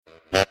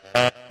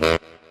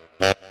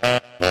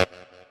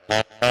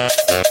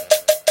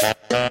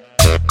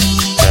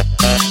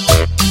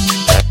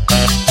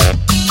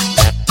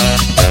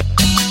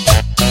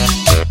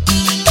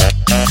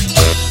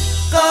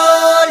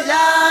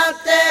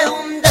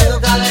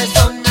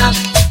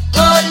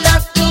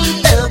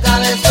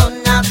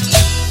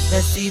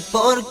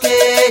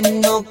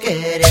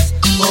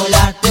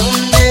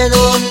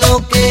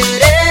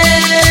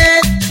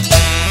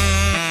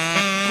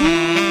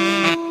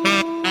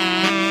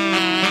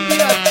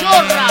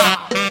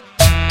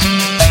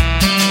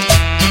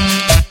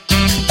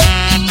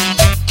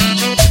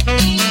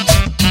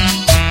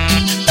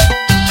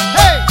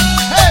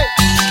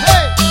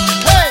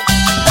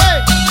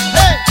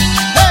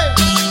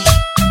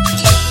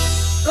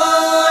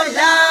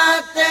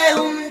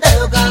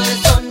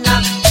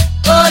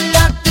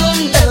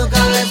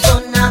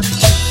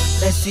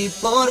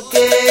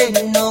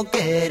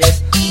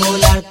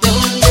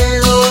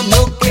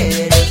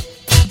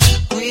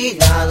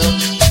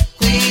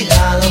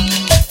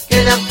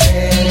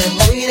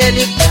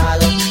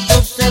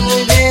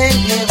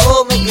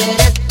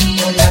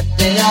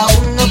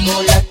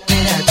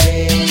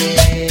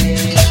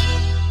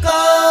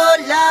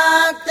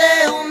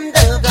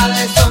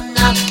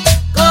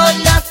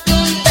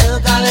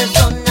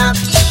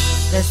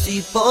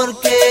¿Y por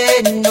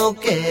qué no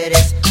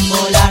quieres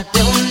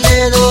volarte un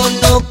dedo,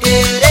 no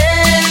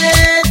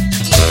quieres?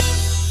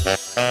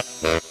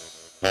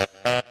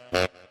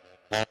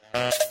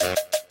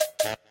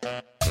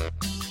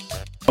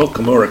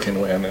 Okamura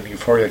can win and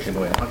Euphoria can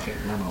win. Okay,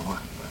 no.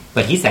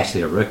 But he's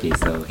actually a rookie,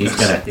 so he's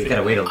gonna wait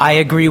a little. I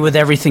agree with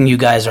everything you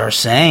guys are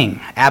saying.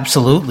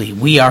 Absolutely.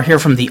 We are here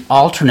from the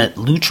alternate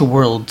Lucha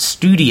World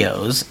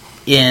Studios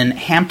in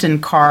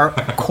Hampton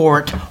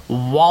Court,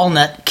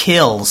 Walnut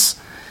Kills.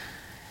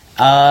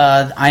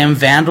 I am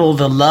Vandal,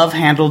 the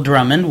love-handle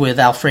Drummond, with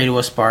Alfredo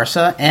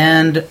Esparza,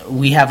 and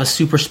we have a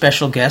super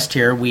special guest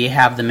here. We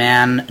have the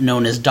man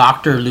known as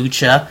Dr.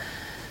 Lucha,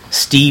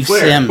 Steve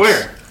Sims.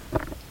 Where?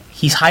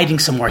 He's hiding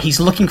somewhere. He's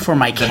looking for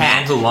my The cat.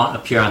 man who won't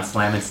appear on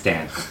Slam and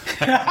Stand.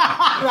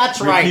 That's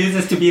right.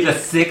 Refuses to be the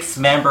sixth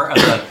member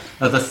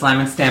of the Slam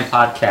and Stand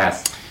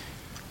podcast.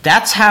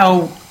 That's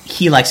how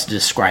he likes to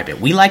describe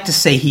it. We like to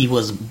say he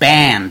was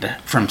banned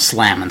from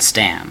Slam and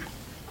Stan.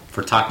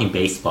 For talking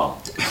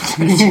baseball.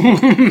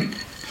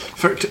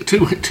 For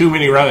too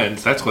many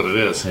run-ins. That's what it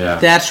is. Yeah.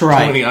 That's Too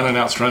right. many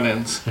unannounced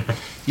run-ins.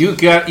 You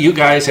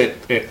guys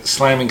at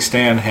Slamming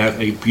Stan have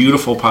a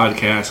beautiful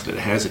podcast that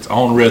has its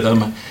own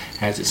rhythm,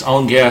 has its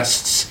own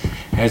guests,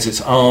 has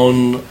its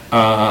own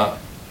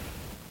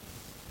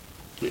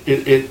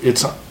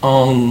its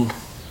own.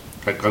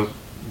 I go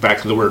back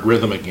to the word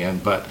rhythm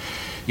again, but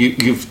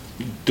you've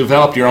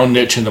developed your own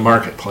niche in the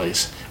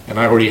marketplace, and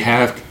I already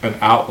have an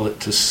outlet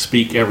to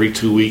speak every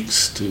 2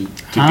 weeks to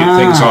get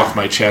things off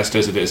my chest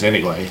as it is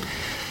anyway.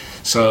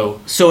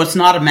 So it's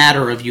not a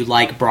matter of you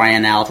like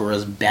Brian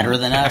Alvarez better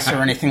than us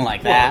or anything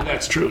like that. Well,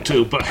 that's true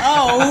too, but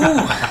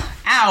Oh,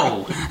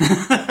 ow.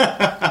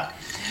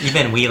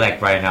 Even we like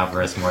Brian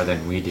Alvarez more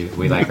than we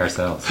like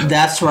ourselves. So.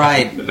 That's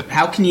right.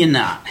 How can you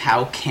not?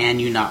 How can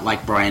you not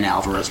like Brian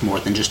Alvarez more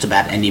than just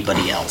about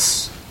anybody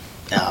else?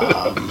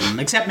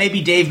 Except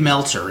maybe Dave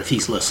Meltzer, if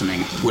he's listening.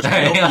 Which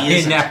I hope he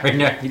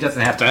isn't. He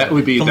doesn't have to. that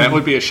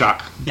would be a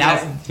shock. He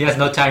has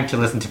no time to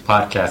listen to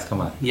podcasts.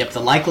 Come on. Yep,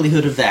 the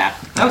likelihood of that.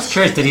 I was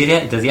curious.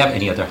 Does he have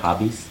any other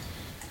hobbies?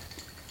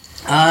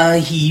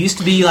 He used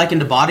to be like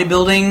into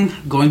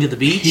bodybuilding, going to the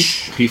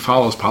beach. He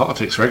follows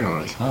politics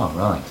regularly. Oh,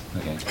 really?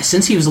 Okay.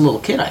 Since he was a little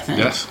kid, I think.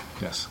 Yes.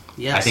 Yes.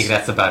 I think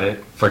that's about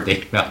it for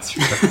Dave Meltzer.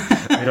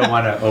 We don't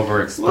want to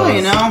overexpose. Well,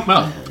 you know,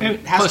 Well, and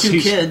has plus two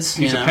he's, kids.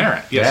 He's you a know.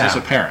 parent. Yes, Yeah. he's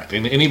a parent,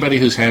 and anybody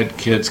who's had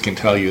kids can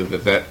tell you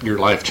that your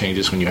life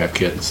changes when you have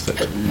kids.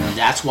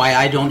 That's why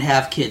I don't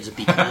have kids,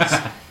 because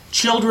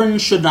children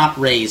should not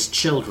raise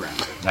children.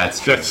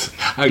 That's true.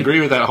 I agree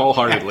with that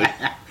wholeheartedly.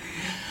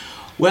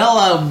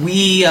 Well,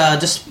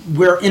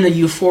 we're in a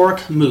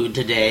euphoric mood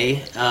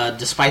today,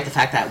 despite the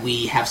fact that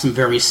we have some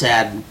very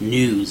sad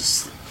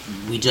news.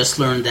 We just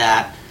learned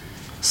that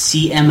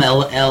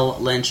CMLL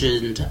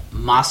legend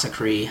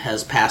Massacre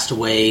has passed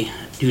away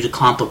due to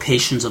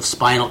complications of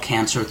spinal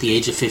cancer at the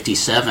age of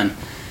 57.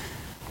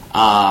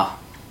 All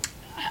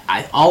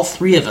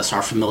three of us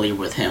are familiar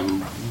with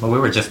him. Well, we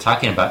were just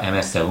talking about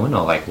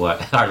MS-1, like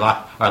what? Our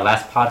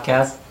last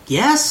podcast?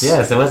 Yes?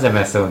 Yes, it was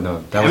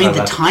MS-1. I mean,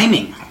 the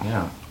timing.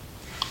 Yeah.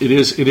 It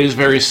is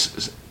very.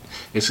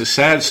 It's a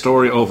sad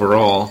story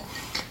overall.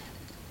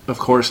 Of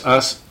course,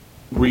 us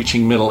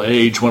reaching middle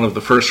age, one of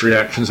the first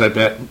reactions I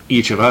bet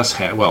each of us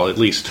had. Well, at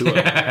least two of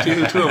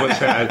us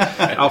had.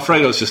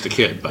 Alfredo's just a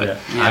kid, but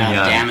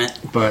Damn it.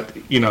 But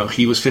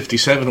he was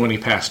 57 when he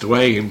passed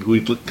away, and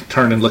we'd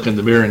turn and look in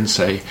the mirror and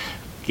say,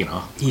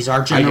 He's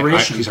our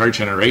generation. He's our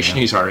generation.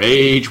 Yeah. He's our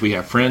age. We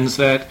have friends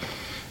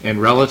and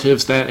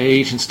relatives that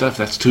age and stuff.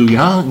 That's too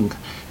young.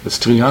 It's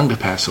too young to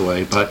pass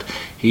away. But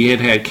he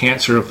had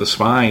cancer of the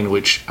spine,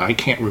 which I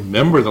can't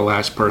remember the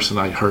last person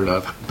I heard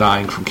of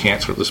dying from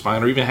cancer of the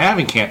spine or even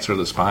having cancer of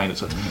the spine.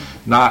 It's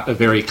not a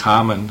very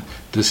common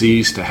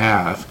disease to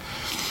have.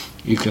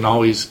 You can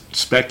always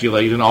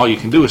speculate, and all you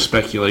can do is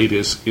speculate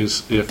is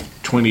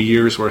if 20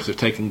 years worth of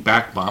taking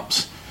back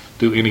bumps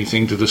do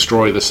anything to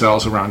destroy the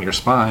cells around your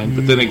spine.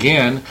 But then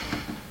again,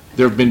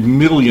 there have been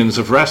millions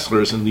of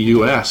wrestlers in the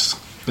U.S.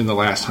 in the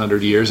last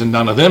 100 years, and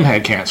none of them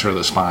had cancer of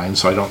the spine,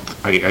 so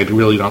I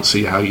really don't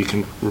see how you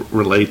can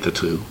relate the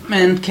two.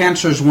 And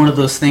cancer is one of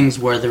those things,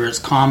 whether it's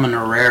common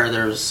or rare,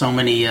 there's so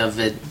many of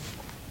it.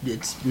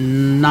 It's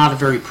not a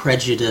very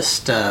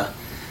prejudiced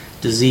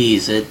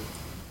disease. It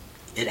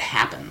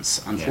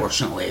happens,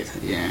 unfortunately.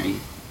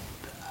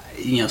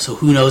 Yeah. So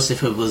who knows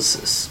if it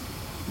was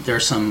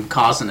there's some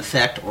cause and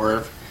effect,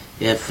 or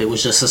if it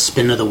was just a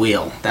spin of the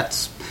wheel.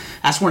 That's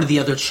one of the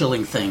other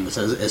chilling things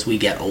as we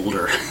get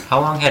older. How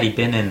long had he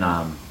been in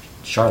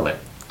Charlotte?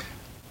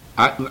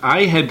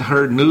 I had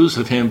heard news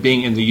of him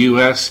being in the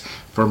U.S.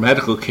 for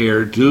medical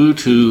care due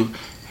to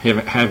him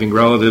having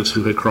relatives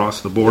who had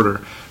crossed the border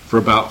for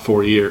about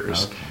 4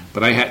 years. Okay.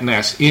 But I hadn't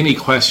asked any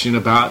question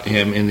about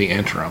him in the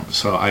interim,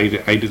 so I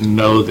didn't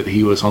know that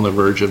he was on the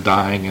verge of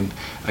dying, and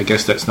I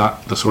guess that's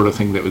not the sort of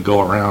thing that would go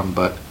around,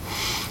 but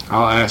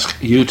I'll ask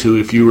you two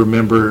if you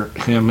remember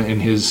him in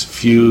his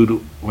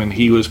feud when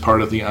he was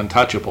part of the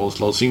Untouchables,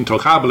 Los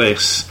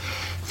Intocables,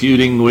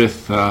 feuding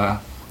with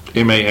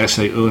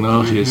Masa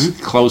Uno, his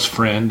close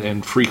friend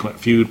and frequent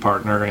feud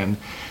partner, and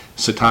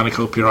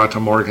Satanico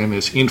Pirata Morgan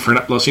is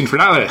Los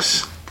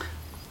Infernales.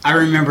 I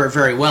remember it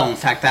very well. In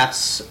fact,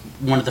 that's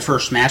one of the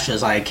first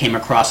matches I came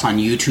across on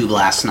YouTube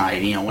last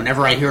night. You know,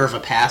 whenever I hear of a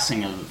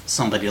passing of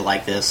somebody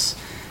like this,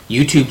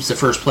 YouTube's the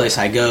first place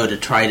I go to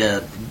try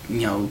to,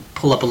 you know,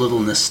 pull up a little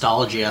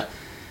nostalgia.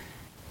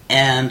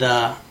 And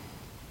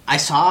I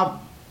saw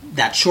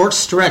that short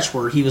stretch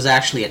where he was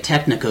actually at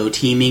Technico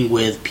teaming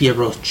with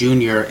Pierrot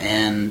Jr.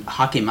 and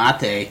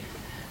Hakemate.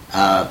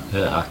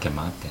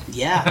 Hakemate.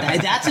 Yeah,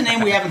 that's a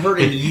name we haven't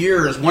heard in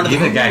years. One of He's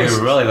the a guy coolest-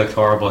 who really looked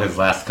horrible his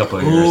last couple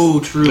of years. Oh,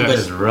 true. Yeah. It But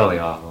was really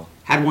awful.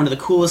 had one of the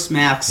coolest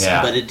masks,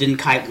 Yeah. but it didn't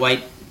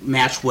quite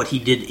match what he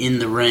did in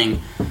the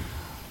ring.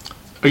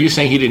 Are you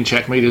saying he didn't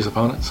checkmate his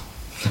opponents?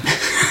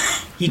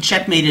 He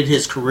checkmated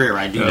his career,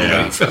 I do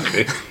believe.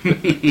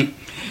 Okay.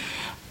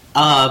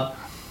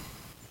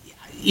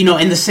 You know,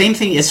 and the same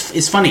thing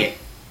is funny.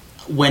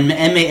 When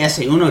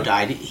Masa Uno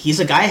died,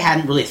 he's a guy I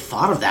hadn't really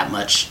thought of that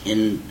much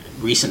in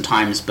recent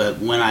times, but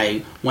when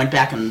I went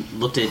back and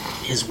looked at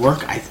his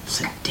work, I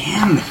said,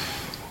 damn,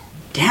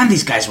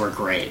 these guys were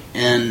great.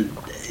 And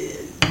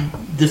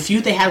the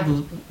feud they had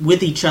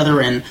with each other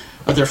and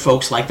other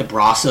folks like the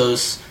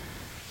Brazos,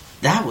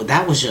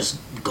 that was just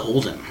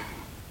golden.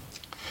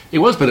 It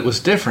was, but it was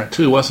different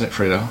too, wasn't it,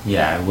 Fredo?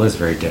 Yeah, it was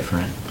very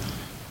different.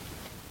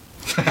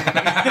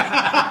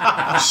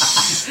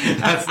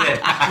 That's it.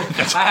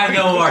 I have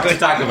no more to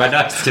talk about.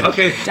 No, just kidding.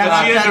 Okay.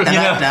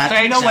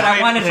 You know what I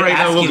wanted to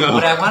ask you?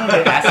 What I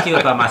wanted to ask you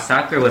about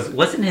Massacre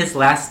wasn't his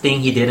last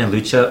thing he did in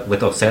Lucha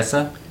with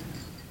Ocesa?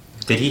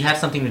 Did he have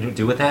something to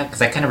do with that?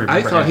 Because I kind of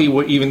remember. I thought him.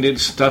 he even did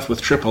stuff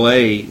with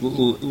AAA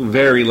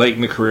very late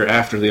in the career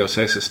after the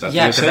Ocesa stuff.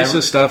 Yeah, the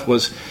Ocesa stuff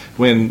was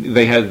when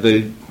they had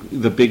the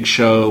big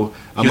show.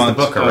 He was the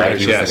booker, right?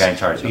 He was the guy in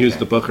charge. He was Okay.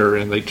 the booker,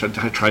 and they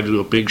tried to do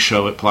a big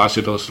show at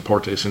Palacio de los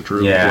Deportes and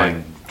drew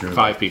and like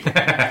 5 people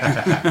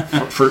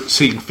for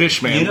seeing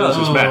Fishman You know, lose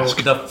his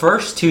mask. the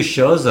first 2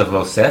 shows of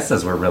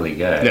Ocesas were really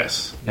good.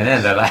 Yes. And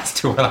then the last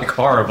 2 were like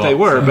horrible. They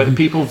were, but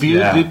people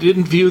Yeah.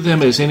 didn't view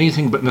them as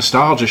anything but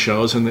nostalgia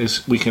shows, and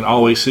as we can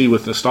always see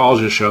with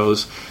nostalgia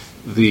shows,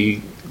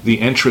 the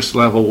interest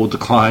level will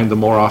decline the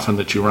more often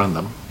that you run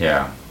them.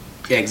 Yeah.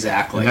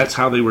 Exactly. And that's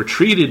how they were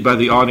treated by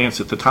the audience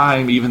at the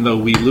time, even though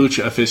we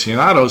lucha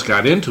aficionados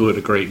got into it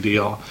a great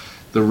deal.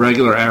 The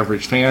regular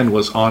average fan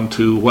was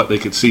onto what they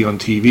could see on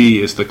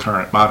TV as the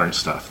current modern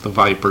stuff, the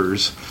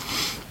Vipers.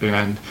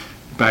 And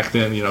back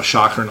then, you know,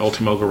 Shocker and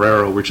Ultimo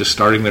Guerrero were just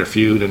starting their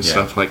feud and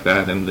stuff like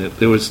that. And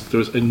there was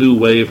a new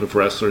wave of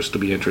wrestlers to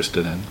be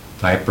interested in.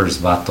 Vipers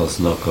Vatos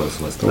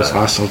Locos was the Those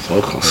awesome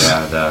locals.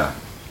 Yeah,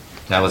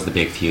 that was the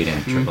big feud in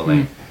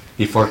AAA.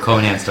 Before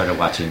Conan started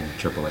watching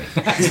AAA.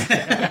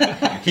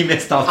 He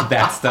missed all the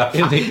bad stuff.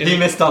 He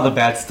missed all the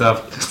bad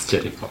stuff. Just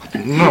kidding.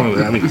 No,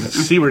 I mean,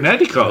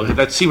 Cibernetico.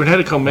 That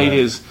Cibernetico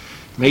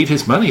made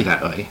his money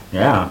that way.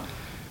 Yeah.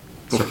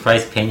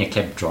 Surprised Pena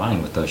kept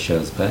drawing with those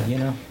shows, but, you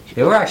know,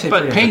 they were actually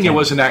But pretty Pena entertaining.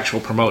 was an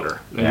actual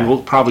promoter. And Yeah.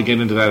 we'll probably get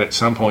into that at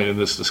some point in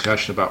this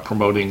discussion about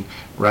promoting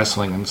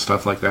wrestling and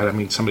stuff like that. I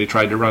mean, somebody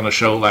tried to run a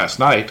show last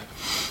night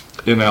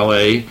in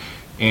L.A.,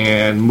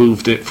 and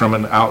moved it from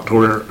an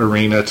outdoor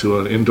arena to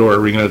an indoor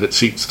arena that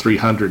seats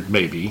 300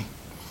 maybe.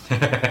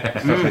 Stuff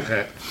like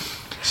that.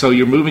 So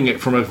you're moving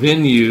it from a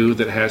venue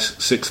that has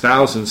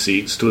 6,000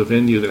 seats to a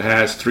venue that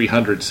has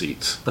 300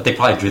 seats. But they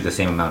probably drew the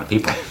same amount of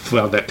people.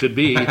 Well, that could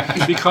be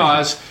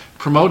because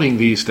promoting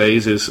these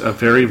days is a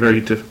very,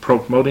 very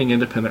promoting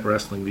independent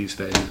wrestling these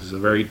days is a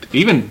very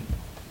even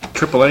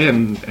AAA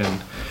and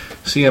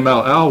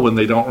CMLL when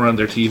they don't run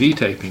their TV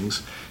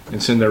tapings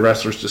and send their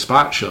wrestlers to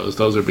spot shows.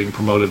 Those are being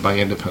promoted by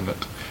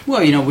independent.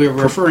 Well, you know, we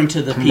were referring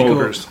to the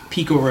promoters.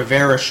 Pico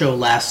Rivera show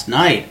last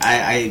night.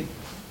 I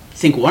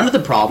think one of the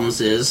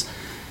problems is,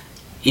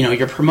 you know,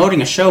 you're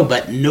promoting a show,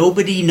 but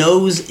nobody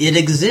knows it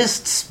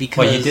exists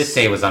because... Well, you did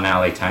say it was on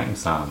LA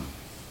Times.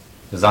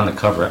 It was on the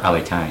cover of LA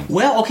Times.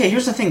 Well, okay,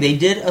 here's the thing. They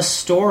did a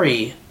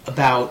story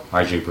about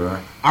RJ Brewer.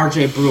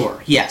 R.J.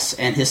 Brewer, yes,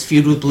 and his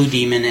feud with Blue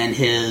Demon and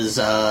his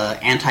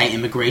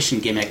anti-immigration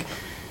gimmick.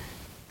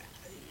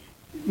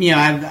 You know,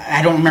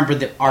 I don't remember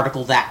the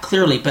article that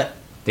clearly, but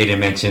They didn't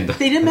mention the...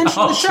 they didn't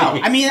mention the show.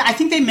 geez. I mean, I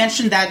think they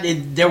mentioned that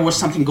there was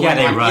something going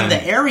they on run. in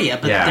the area,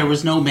 but Yeah. there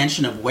was no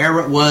mention of where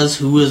it was,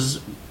 who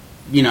was,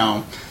 you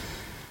know...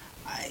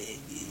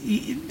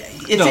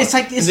 It's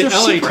like it's the their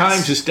LA secrets.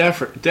 Times is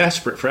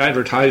desperate for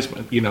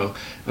advertisement. You know,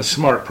 a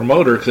smart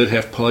promoter could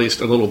have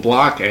placed a little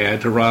block ad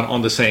to run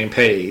on the same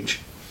page.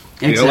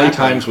 The LA Exactly.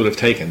 Times would have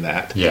taken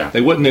that. Yeah. They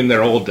wouldn't in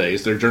their old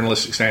days. Their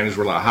journalistic standards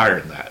were a lot higher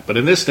than that. But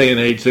in this day and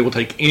age, they will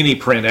take any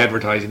print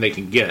advertising they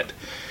can get,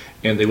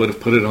 and they would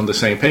have put it on the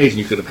same page, and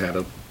you could have had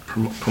a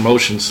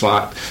promotion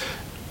slot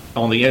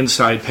on the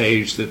inside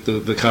page that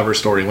the cover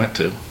story went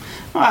to.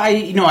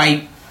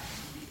 I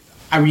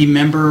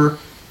remember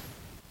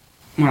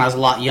when I was a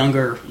lot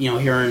younger, you know,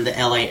 here in the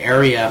LA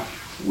area,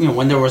 you know,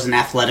 when there was an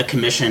athletic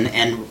commission,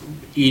 and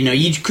you know,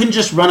 you couldn't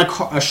just run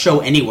a show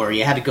anywhere.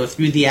 You had to go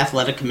through the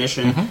athletic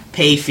commission,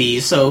 pay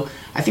fees. So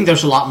I think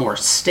there's a lot more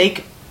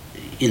stake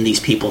in these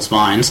people's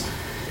minds.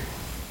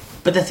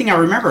 But the thing I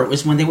remember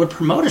was when they would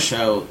promote a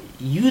show,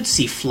 you'd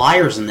see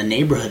flyers in the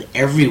neighborhood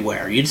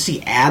everywhere. You'd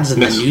see ads in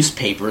the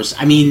newspapers.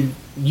 I mean,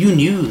 you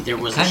knew there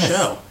was a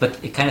show.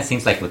 But it kind of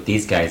seems like with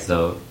these guys,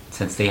 though,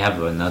 since they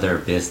have another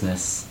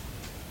business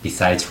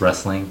besides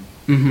wrestling,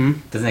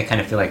 doesn't it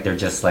kind of feel like they're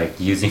just like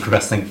using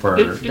wrestling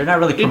for... they're not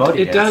really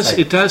promoting it.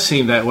 It does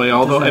seem that way,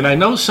 although... And I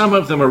know some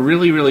of them are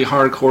really, really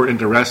hardcore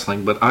into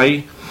wrestling, but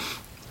I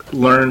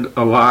learned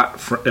a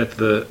lot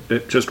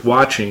at just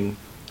watching...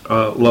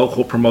 a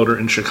local promoter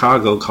in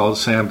Chicago called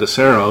Sam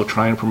DeCero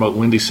trying to promote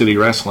Windy City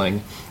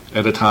Wrestling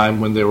at a time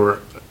when there were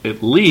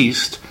at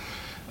least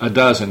a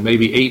dozen,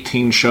 maybe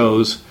 18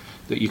 shows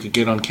that you could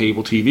get on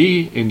cable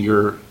TV in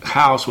your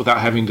house without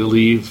having to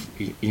leave,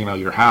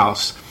 your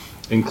house,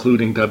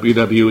 including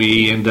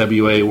WWE,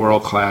 NWA,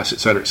 World Class, et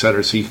cetera, et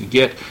cetera. So you could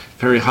get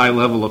very high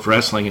level of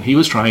wrestling, and he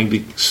was trying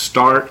to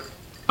start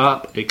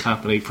up a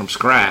company from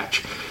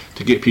scratch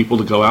to get people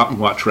to go out and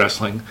watch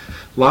wrestling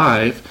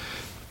live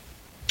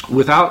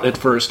without at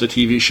first a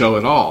TV show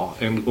at all.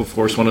 And of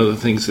course, one of the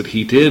things that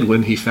he did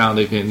when he found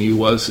a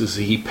venue is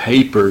he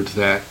papered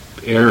that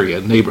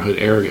neighborhood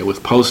area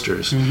with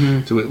posters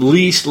to at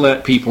least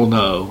let people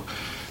know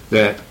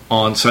that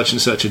on such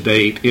and such a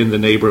date in the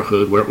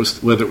neighborhood,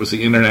 whether it was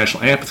the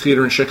International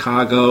Amphitheater in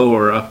Chicago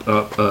or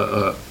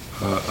a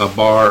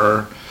bar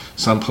or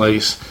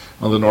someplace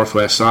on the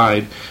northwest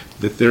side,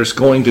 that there's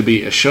going to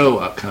be a show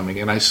upcoming.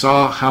 And I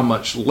saw how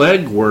much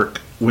legwork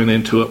went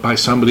into it by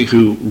somebody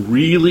who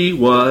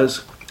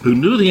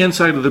knew the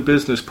inside of the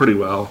business pretty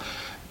well,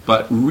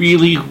 but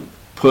really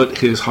put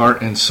his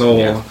heart and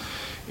soul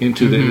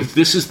into this.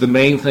 This is the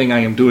main thing I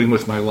am doing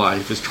with my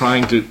life, is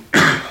trying to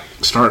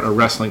start a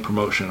wrestling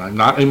promotion. I'm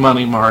not a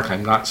money mark.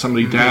 I'm not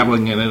somebody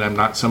dabbling in it. I'm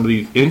not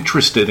somebody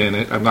interested in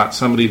it. I'm not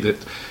somebody that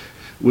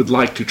would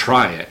like to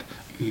try it.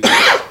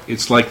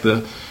 It's like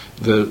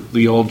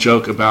the old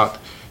joke about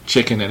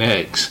chicken and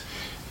eggs.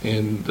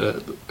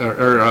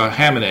 Or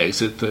ham and eggs.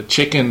 The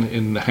chicken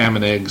in the ham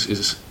and eggs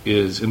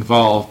is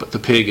involved, but the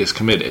pig is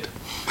committed.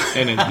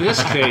 And in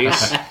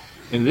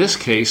this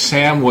case,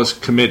 Sam was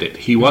committed.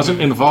 He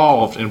wasn't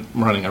involved in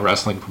running a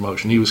wrestling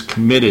promotion. He was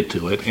committed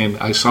to it, and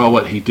I saw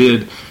what he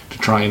did to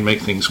try and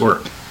make things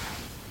work.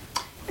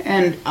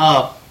 And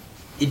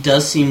it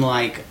does seem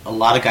like a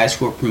lot of guys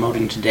who are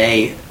promoting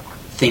today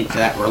think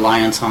that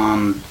reliance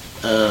on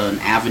an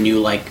avenue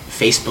like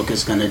Facebook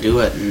is going to do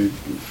it, and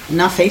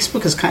now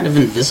Facebook is kind of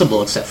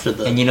invisible except for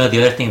the... And the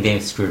other thing they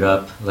screwed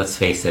up, let's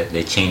face it,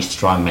 they changed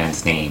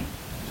Strongman's name.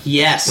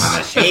 Yes.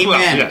 Amen. Well,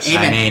 yes.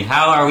 Amen. I mean,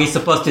 how are we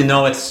supposed to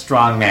know it's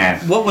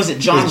Strongman? What was it,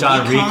 John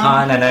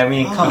Recon? And I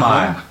mean, come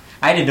on.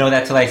 I didn't know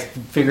that till I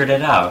figured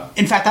it out.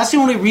 In fact, that's the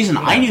only reason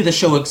I knew the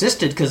show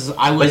existed, because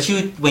I was...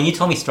 But when you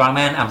told me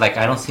Strongman, I'm like,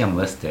 I don't see him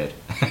listed.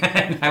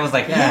 And I was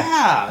like,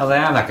 I was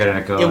like, I'm not going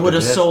to go. It would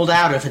have sold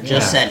out if it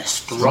just said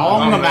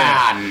Strongman.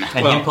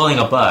 And him pulling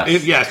a bus.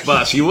 Yes,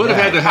 bus. You would have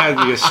had to have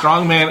the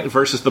Strongman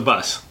versus the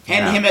bus.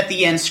 And him at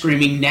the end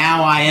screaming,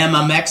 "Now I am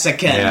a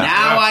Mexican. Yeah.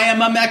 Now I am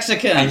a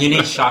Mexican." And you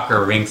need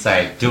Shocker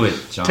ringside. Do it,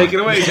 John. Take it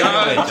away,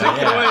 John.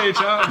 Take it away,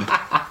 John.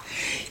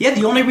 Yeah,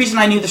 the only reason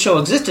I knew the show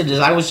existed is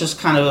I was just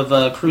kind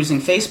of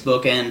cruising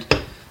Facebook, and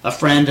a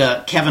friend,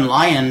 Kevin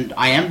Lyon,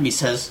 IM'd me,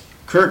 says,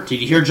 "Kurt, did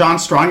you hear John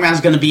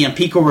Strongman's going to be in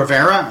Pico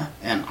Rivera?"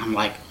 And I'm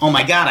like, oh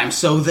my God, I'm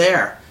so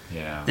there.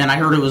 Yeah. Then I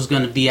heard it was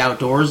going to be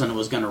outdoors and it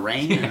was going to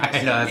rain. And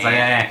I know, it's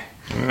like,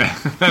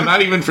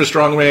 Not even for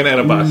Strongman and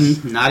a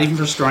bus. Not even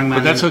for Strongman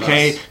But that's and a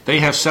okay. bus.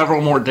 They have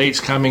several more dates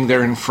coming.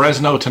 They're in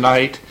Fresno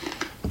tonight,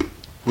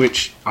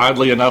 which,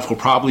 oddly enough, will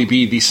probably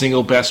be the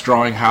single best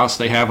drawing house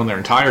they have on their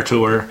entire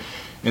tour.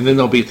 And then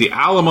they'll be at the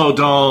Alamo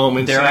Dome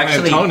in San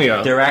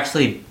Antonio. They're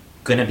actually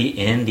going to be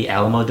in the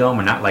Alamo Dome,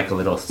 or not like a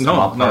little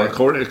small part? No.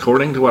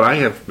 According to what I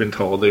have been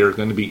told, they are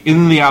going to be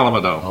in the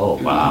Alamo Dome.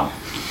 Oh, wow.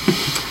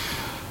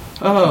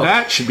 Oh,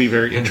 that should be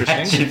very interesting.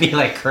 That should be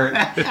like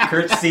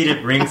Kurt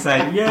seated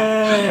ringside.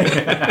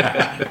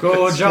 Yay!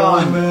 Go,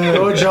 John.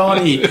 Go,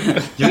 Johnny.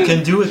 You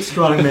can do it,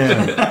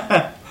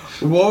 Strongman.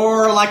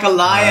 Roar like a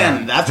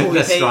lion. That's what we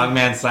the say.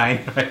 Strongman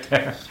sign right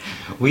there.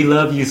 We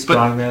love you,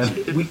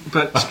 Strongman.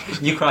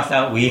 But you cross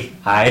out we.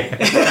 Hi.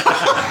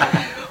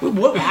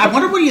 I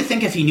wonder what you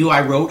think if he knew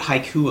I wrote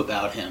haiku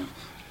about him.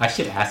 I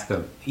should ask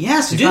him.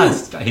 Yes,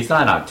 He's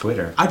not on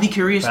Twitter. I'd be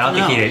curious but to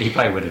know. I don't think he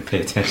probably wouldn't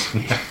pay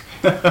attention.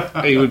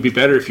 It would be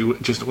better if you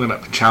just went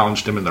up and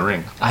challenged him in the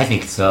ring. I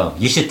think so.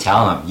 You should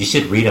tell him. You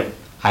should read a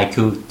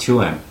haiku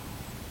to him.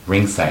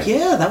 Ringside.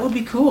 Yeah, that would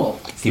be cool.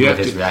 See what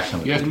his reaction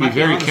would be. You have to be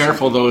very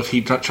careful, though, if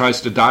he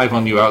tries to dive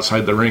on you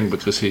outside the ring,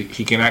 because he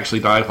can actually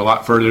dive a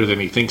lot further than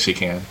he thinks he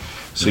can.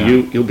 So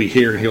you'll be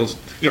here, and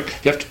you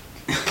have to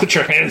put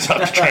your hands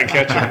up to try and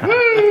catch him.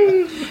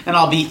 Woo! And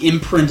I'll be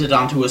imprinted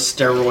onto a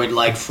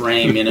steroid-like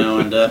frame,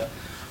 and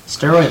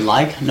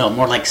steroid-like? No,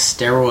 more like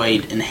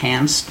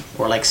steroid-enhanced,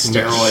 or like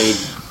steroid...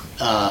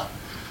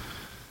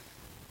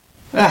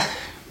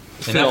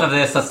 Enough of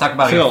this, let's talk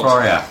about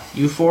Euphoria.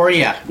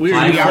 Euphoria. We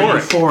are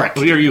euphoric.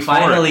 We are euphoric.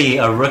 Finally,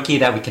 a rookie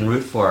that we can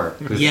root for,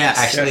 who's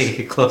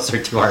actually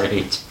closer to our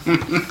age.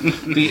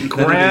 The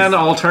Gran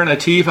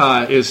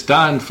Alternativa is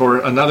done for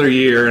another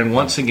year, and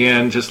once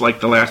again, just like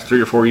the last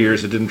 3 or 4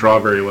 years, it didn't draw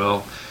very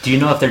well. Do you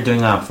know if they're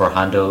doing for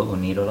Hondo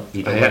Unido?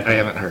 I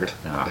haven't heard.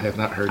 No. I have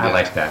not heard yet. I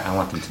like that. I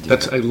want them to do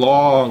That's a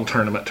long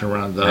tournament to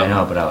run, though. I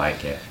know, but I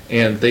like it.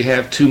 And they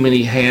have too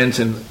many hands,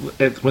 and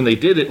when they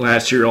did it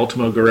last year,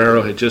 Ultimo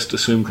Guerrero had just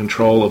assumed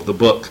control of the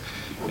book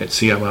at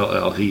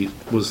CMLL. He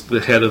was the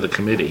head of the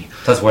committee.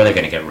 That's where they're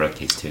going to get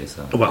rookies, too.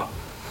 So. Well,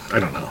 I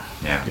don't know.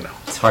 Yeah.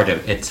 It's hard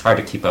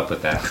to keep up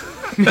with that.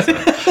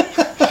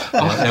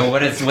 And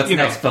what's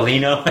next?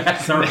 Bellino?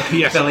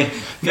 Yes.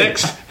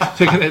 Next,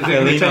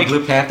 Bellino,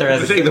 Blue Panther.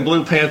 They take the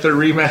Blue Panther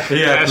rematch.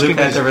 Yeah, Blue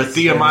Panther.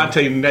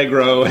 Diamante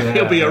Negro. Yeah.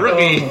 He'll be a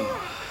rookie.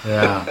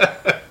 Yeah.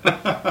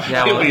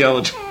 He'll be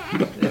eligible.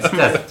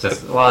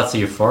 It's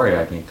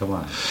Euphoria. I mean, come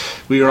on.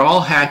 We are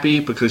all happy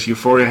because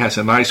Euphoria has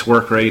a nice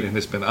work rate and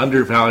has been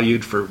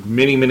undervalued for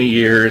many, many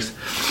years.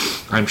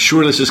 I'm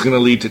sure this is going to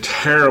lead to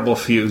terrible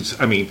feuds.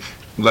 I mean,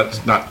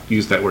 let's not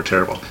use that word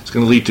terrible. It's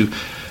going to lead to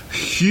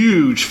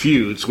huge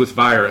feuds with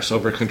Virus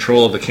over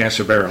control of the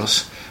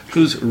Cancerberos,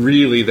 who's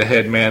really the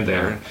head man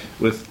there,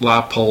 with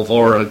La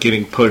Polvora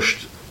getting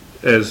pushed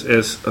as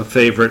a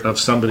favorite of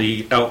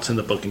somebody else in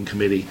the booking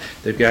committee.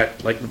 They've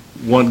got like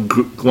one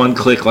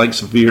clique likes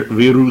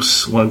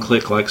Virus, one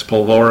clique likes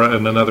Polvora,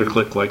 and another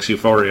clique likes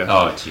Euphoria.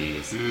 Oh,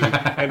 jeez.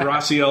 And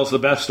Raciel's the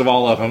best of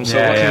all of them, so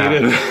what can you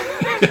do?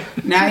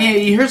 Now,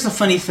 here's the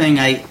funny thing.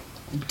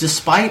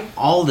 Despite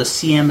all the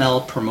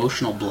CML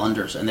promotional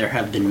blunders, and there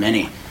have been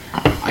many,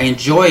 I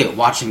enjoy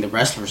watching the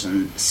wrestlers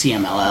in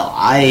CMLL.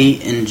 I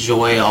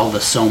enjoy all the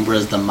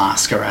Sombras, the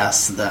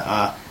Mascaras,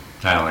 I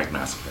don't like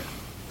Mascara.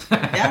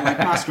 Yeah, I like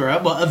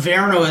Mascara. Well,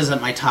 Averno is at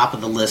my top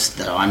of the list,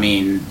 though. I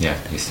mean... Yeah,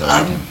 you still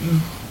like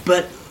him.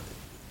 But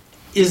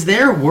is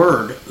there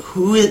word?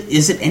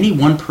 Is it any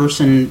one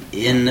person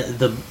in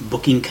the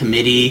booking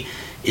committee?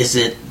 Is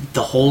it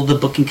the whole of the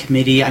booking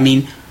committee? I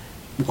mean,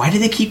 why do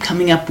they keep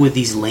coming up with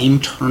these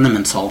lame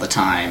tournaments all the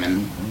time?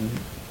 And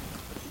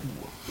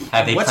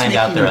have they planned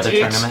out their other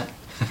tournament?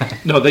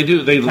 No, they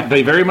do. They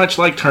very much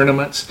like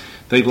tournaments.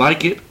 They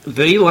like it.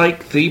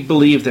 They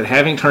believe that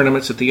having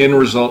tournaments at the end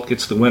result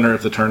gets the winner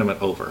of the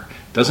tournament over.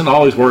 Doesn't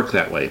always work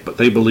that way, but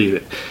they believe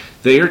it.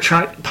 They are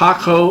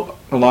Paco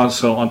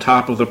Alonso, on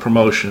top of the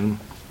promotion,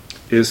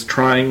 is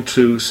trying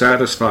to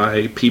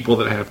satisfy people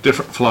that have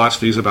different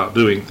philosophies about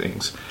doing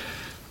things.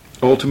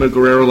 Ultimo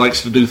Guerrero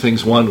likes to do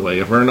things one way.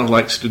 Averno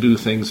likes to do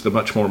things the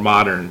much more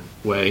modern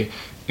way.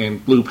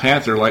 And Blue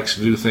Panther likes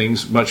to do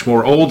things much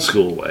more old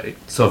school way.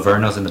 So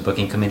Verno's in the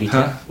booking committee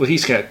too? Well,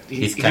 he's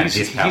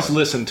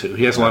listened to.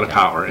 He has a lot of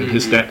power, and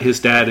his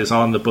dad is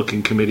on the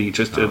booking committee,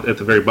 just at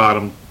the very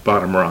bottom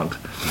rung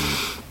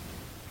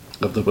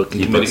of the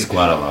booking committee.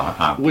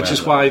 Which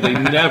is why they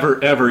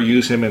never ever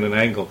use him in an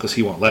angle, because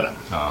he won't let him.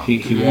 Oh.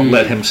 He won't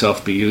let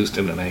himself be used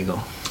in an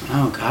angle.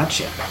 Oh,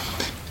 gotcha.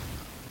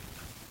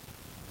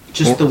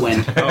 Just the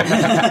wind.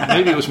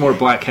 Maybe it was more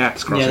black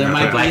cats crossing. Yeah, there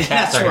might be.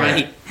 That's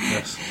right.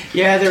 Yes.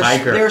 Yeah,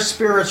 there's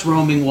spirits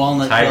roaming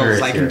Walnut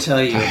Hills. I can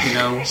tell you. You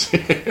know.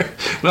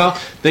 Well,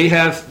 they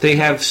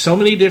have so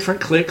many different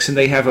cliques, and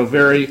they have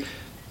a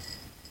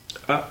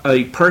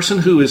person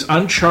who is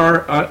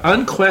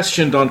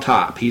unquestioned on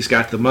top. He's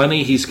got the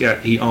money. He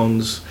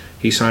signs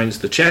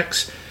the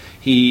checks.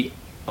 He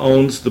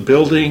owns the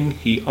building.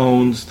 He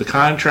owns the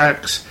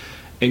contracts.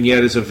 And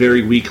yet is a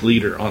very weak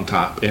leader on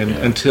top. And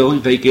until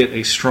they get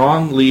a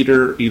strong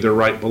leader either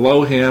right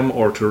below him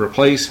or to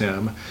replace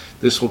him,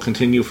 this will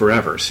continue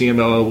forever.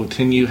 CMLL will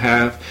continue to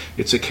have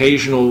its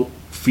occasional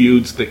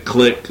feuds that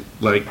click,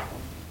 like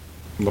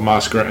La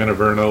Mascara and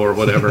Averno or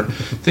whatever.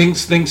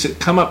 things that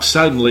come up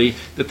suddenly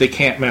that they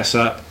can't mess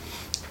up.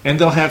 And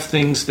they'll have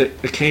things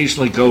that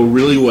occasionally go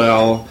really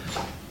well.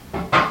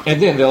 And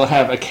then they'll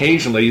have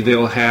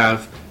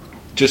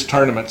just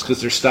tournaments because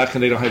they're stuck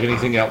and they don't have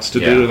anything else to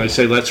do, and they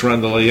say, let's run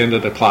the Leyenda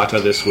de Plata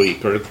this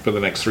week or for the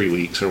next 3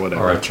 weeks or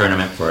whatever. Or a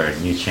tournament for a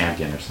new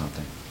champion or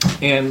something.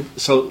 And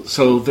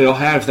so they'll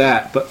have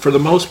that, but for the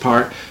most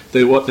part,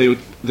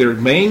 their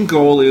main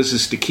goal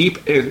is to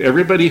keep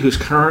everybody who's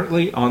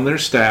currently on their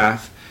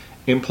staff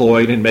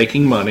employed and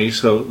making money,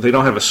 so they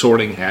don't have a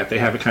sorting hat. They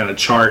have a kind of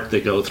chart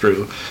they go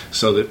through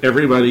so that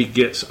everybody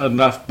gets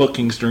enough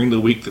bookings during the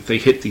week that they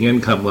hit the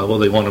income level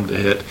they want them to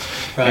hit.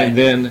 Right. And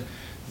then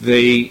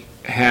they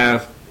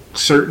have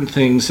certain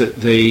things that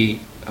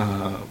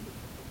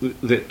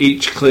that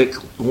each clique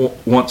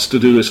wants to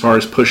do as far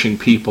as pushing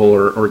people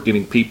or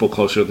getting people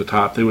closer to the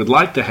top. They would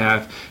like to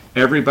have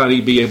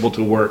everybody be able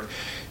to work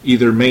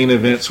either main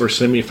events or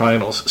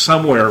semifinals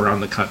somewhere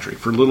around the country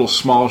for little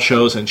small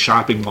shows and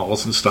shopping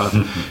malls and stuff.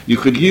 You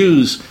could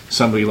use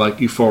somebody like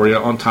Euphoria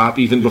on top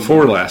even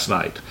before last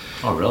night.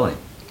 Oh, really?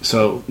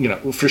 So,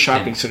 for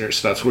shopping center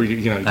stuff where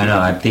I know.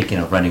 I'm thinking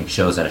of running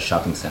shows at a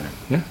shopping center.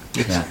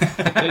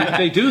 Yeah.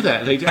 They do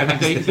that.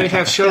 They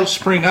have shows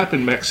spring up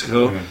in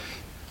Mexico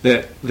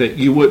that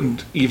you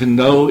wouldn't even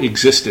know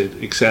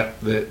existed,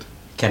 except that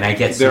Can I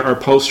get? There are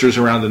posters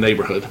around the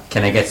neighborhood.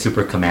 Can I get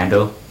Super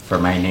Commando for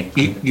my nick?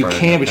 You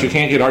can, but you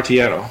can't get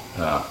Artiero.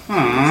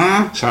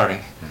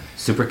 Sorry.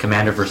 Super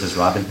Commander versus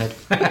Robin Hood.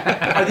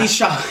 Are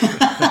these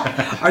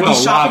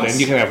Robin.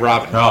 You can have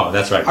Robin. Oh,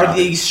 that's right. Are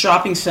these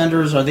shopping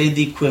centers? Are they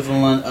the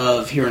equivalent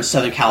of here in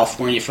Southern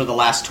California for the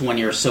last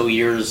 20 or so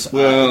years?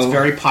 Well, it's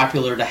very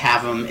popular to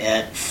have them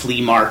at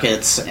flea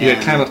markets. And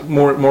yeah, kind of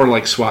more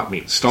like swap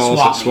meet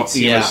stalls.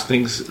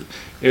 Things,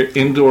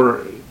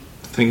 indoor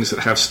things that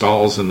have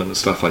stalls in them and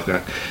stuff like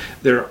that.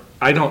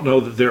 I don't know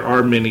that there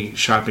are many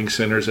shopping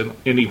centers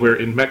anywhere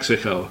in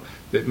Mexico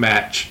that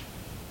match.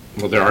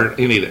 Well, there aren't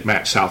any that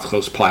match South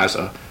Coast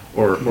Plaza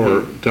or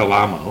Del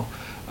Amo,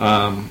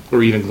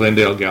 or even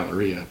Glendale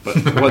Galleria. But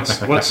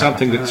what's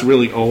something that's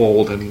really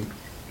old and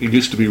it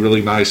used to be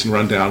really nice and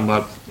run down?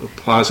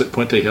 Plaza at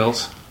Puente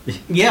Hills.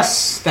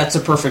 Yes, that's a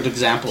perfect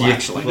example.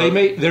 Actually, they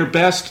made their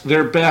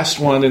best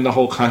one in the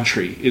whole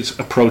country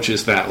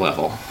approaches that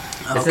level.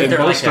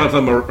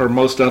 And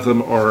most of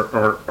them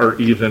are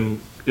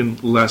even in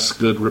less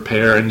good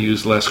repair and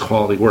use less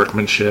quality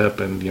workmanship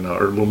and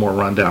are a little more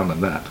run down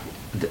than that.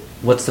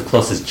 What's the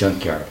closest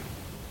junkyard?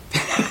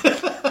 You've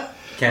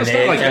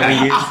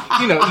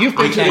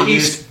been to the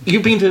East.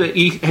 You've been to the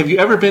East. Have you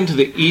ever been to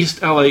the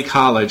East LA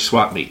College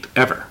swap meet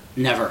ever?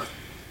 Never.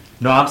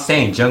 No, I'm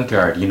saying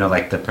junkyard.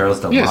 Like the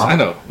Perros del Mal. Yes, I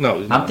know.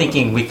 No, I'm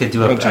thinking we could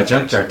do a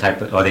junkyard type.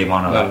 They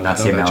want to not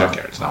say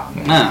junkyards.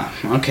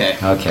 Okay.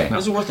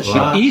 Is it worth a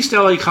shot? East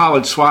LA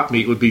College swap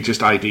meat would be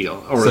just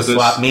ideal. Or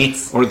swap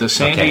meets, or the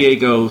San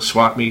Diego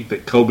swap meet,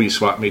 that Kobe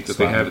swap meet that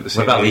they have at the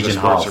San Diego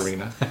Sports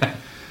Arena.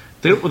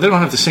 They don't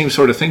have the same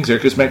sort of things there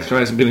because Mexico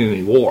hasn't been in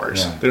any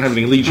wars. Yeah. They don't have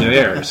any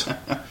Legionnaires.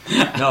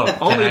 No,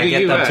 only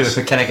the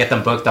U.S. Can I get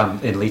them booked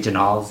in Legion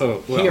Halls?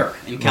 Here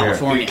in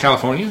California.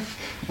 California?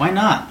 Why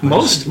not?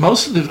 Most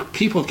of the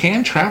people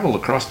can travel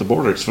across the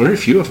border. It's very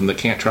few of them that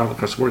can't travel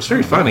across the border. It's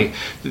very funny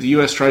that the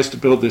U.S. tries to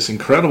build this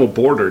incredible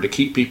border to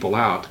keep people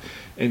out.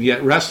 And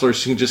yet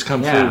wrestlers can just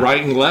come through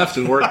right and left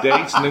and work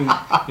dates, and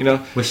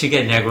then we should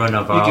get Negro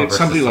Navarro. You get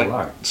somebody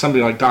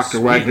like Dr.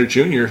 Wagner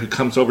Jr. who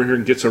comes over here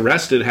and gets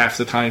arrested half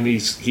the time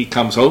he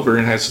comes over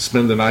and has to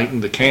spend the night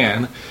in the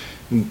can.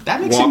 That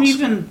makes him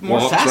even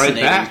more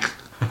fascinating.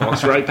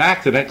 Walks right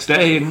back the next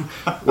day and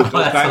goes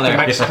back to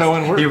Mexico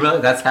and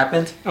work. That's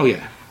happened? Oh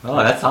yeah. Oh,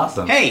 that's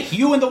awesome. Hey,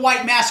 you in the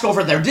white mask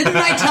over there! Didn't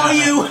I tell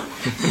you?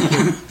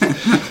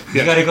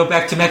 You got to go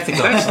back to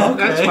Mexico.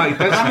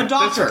 I'm a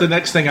doctor. That's the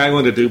next thing I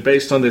want to do,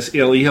 based on this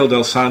El Hijo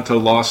del Santo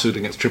lawsuit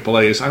against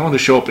AAA, is I want to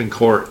show up in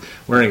court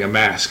wearing a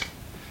mask.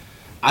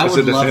 I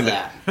would love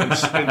that.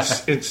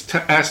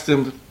 Ask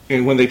them,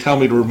 and when they tell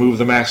me to remove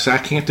the mask, I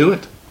can't do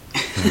it.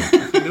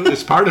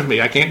 It's part of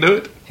me. I can't do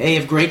it. Hey,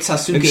 if Great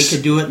Sasuke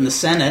could do it in the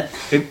Senate,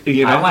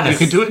 you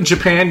can do it in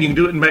Japan, you can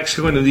do it in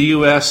Mexico, and in the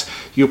U.S.,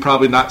 you're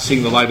probably not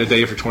seeing the light of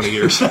day for 20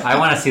 years. I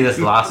want to see this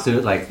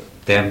lawsuit,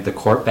 the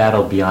court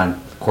battle be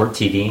on court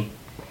TV,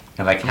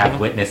 and have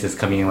witnesses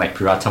coming in, like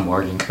Pirato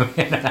Morgan coming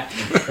in.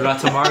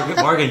 Pirato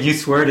Morgan, you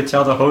swear to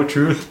tell the whole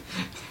truth?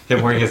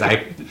 Him wearing his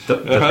the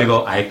big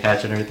old eye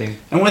patch and everything.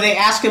 And when they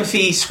ask him if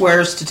he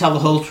swears to tell the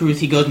whole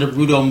truth, he goes into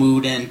Rudo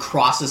mood and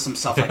crosses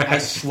himself I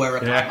swear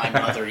upon my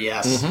mother,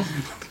 yes.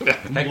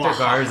 Mm-hmm. Hector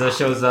Garza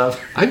shows up.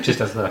 I'm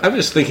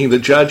just thinking the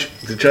judge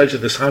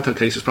of the Santo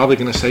case is probably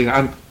going to say,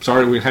 "I'm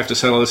sorry, we have to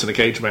settle this in a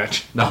cage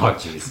match." No,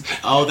 jeez.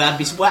 Oh, that'd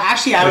be well.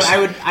 Actually, I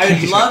would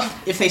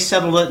love if they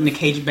settled it in a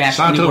cage match.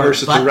 Santo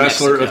versus the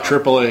wrestler Mexico.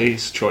 Of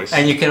AAA's choice.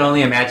 And you can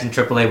only imagine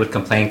AAA would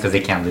complain because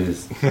they can't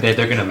lose. They're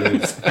going to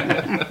lose.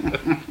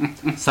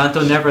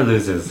 Santo never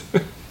loses.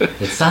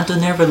 Santo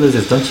never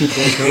loses, don't you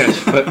think?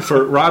 Yes, but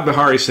for Rod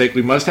Bahari's sake,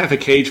 we must have a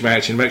cage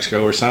match in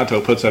Mexico where Santo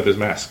puts up his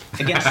mask.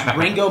 Against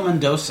Ringo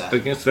Mendoza.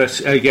 Against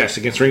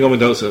Ringo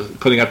Mendoza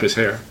putting up his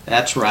hair.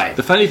 That's right.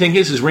 The funny thing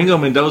is Ringo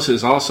Mendoza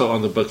is also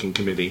on the booking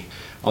committee,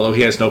 although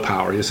he has no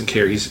power. He doesn't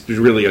care. He's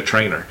really a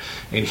trainer.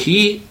 And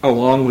he,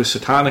 along with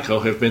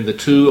Satanico, have been the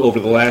two over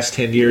the last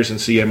 10 years in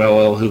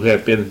CMLL who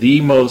have been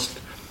the most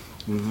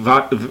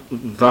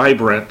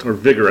vibrant or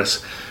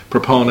vigorous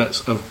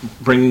proponents of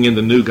bringing in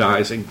the new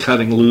guys and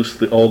cutting loose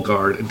the old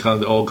guard and telling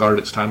the old guard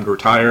it's time to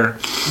retire.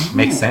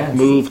 Makes sense.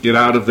 Move, get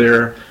out of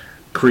there,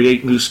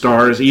 create new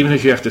stars, even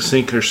if you have to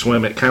sink or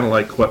swim it, kind of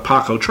like what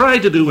Paco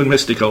tried to do when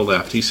Mystico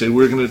left. He said,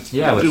 we're going to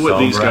do what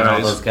these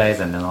guys. All those guys,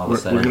 and then all of a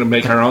sudden we're going to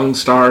make our own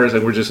stars,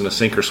 and we're just going to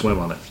sink or swim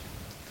on it.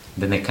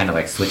 Then they kind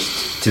of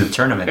switched to the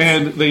tournaments.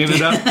 And they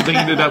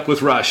ended up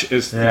with Rush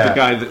as the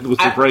guy that was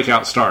the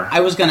breakout star. I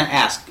was going to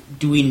ask,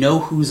 do we know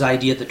whose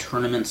idea the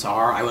tournaments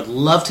are? I would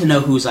love to know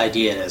whose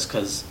idea it is,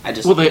 because I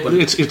just... Well,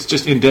 it's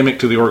just endemic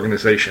to the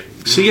organization.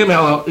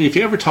 CMLL, if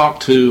you ever talk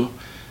to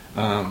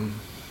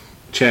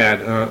Chad,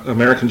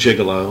 American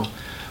Gigolo,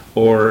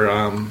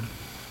 or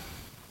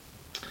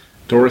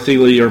Dorothy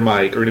Lee or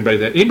Mike or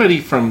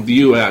anybody from the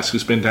U.S.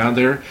 who's been down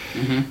there,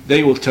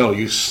 they will tell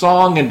you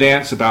song and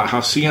dance about how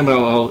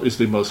CMLL is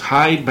the most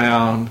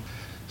hidebound,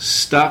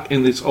 stuck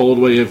in its old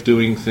way of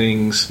doing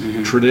things,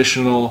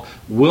 traditional,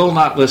 will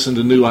not listen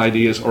to new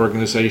ideas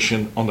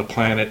organization on the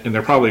planet, and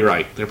they're probably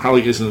right. There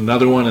probably isn't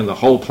another one in the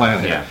whole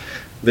planet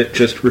that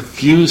just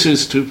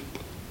refuses to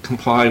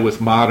comply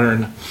with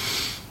modern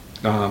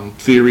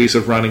theories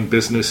of running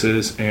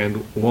businesses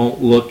and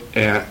won't look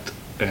at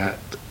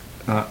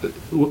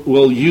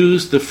will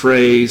use the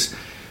phrase,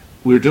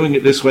 we're doing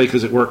it this way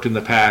because it worked in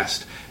the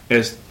past,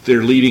 as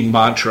their leading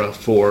mantra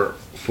for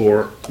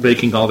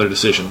making all their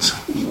decisions.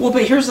 Well,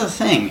 but here's the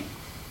thing.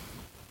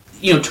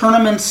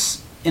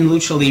 Tournaments in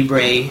Lucha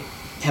Libre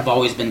have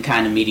always been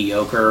kind of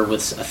mediocre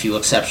with a few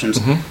exceptions.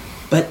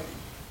 But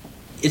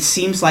it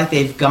seems like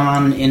they've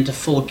gone into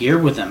full gear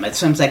with them. It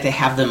seems like they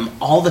have them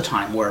all the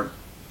time, where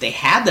they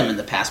had them in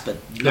the past, but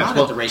not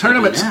at the rate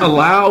tournaments they do now.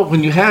 allow,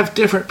 when you have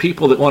different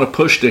people that want to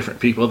push different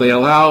people, they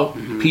allow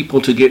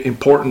people to get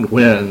important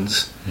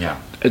wins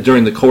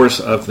during the course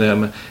of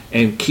them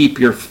and keep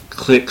your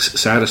cliques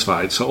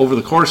satisfied. So over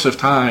the course of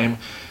time,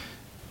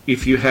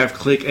 if you have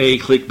clique A,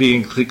 clique B,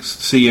 and clique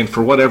C, and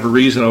for whatever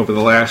reason over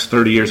the last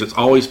 30 years, it's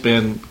always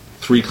been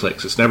 3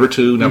 cliques. It's never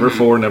 2, never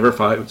 4, never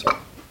 5. It's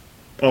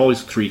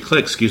always 3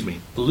 cliques,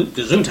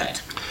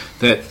 Gesundheit.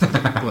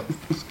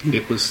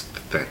 It was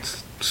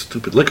that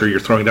stupid liquor you're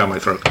throwing down my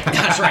throat.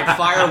 That's right,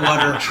 fire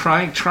water.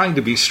 Trying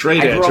to be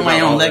straight edge. I grow my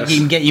about all own leg this.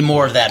 and get you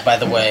more of that, by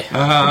the way.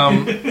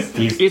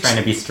 He's trying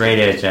to be straight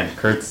edge, and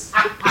Kurt's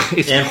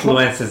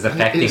influence is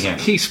affecting him.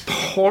 He's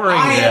pouring.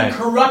 I am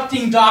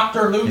corrupting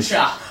Dr.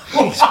 Lucha.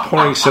 He's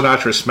pouring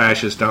Sinatra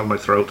smashes down my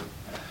throat.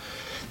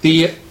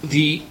 The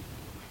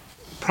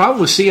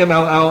problem with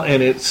CMLL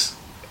and its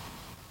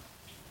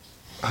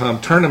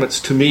tournaments,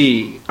 to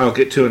me, I'll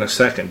get to in a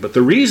second. But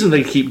the reason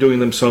they keep doing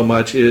them so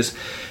much is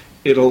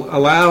it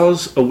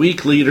allows a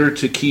weak leader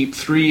to keep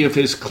 3 of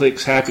his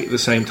cliques happy at the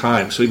same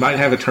time. So he might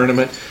have a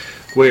tournament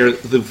where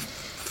the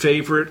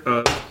favorite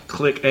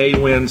clique A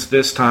wins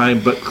this time,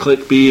 but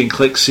clique B and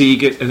clique C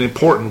get an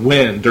important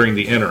win during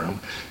the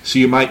interim. So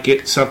you might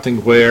get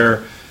something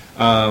where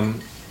the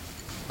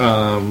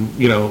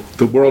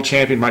world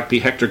champion might be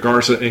Hector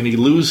Garza, and he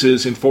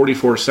loses in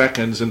 44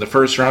 seconds in the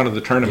first round of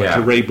the tournament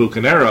to Rey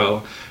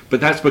Bucanero. But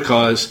that's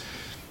because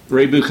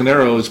Rey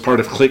Bucanero is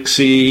part of clique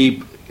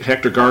C.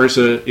 Hector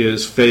Garza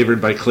is favored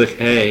by clique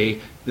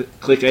A.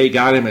 Clique A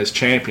got him as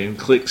champion.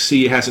 Clique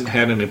C hasn't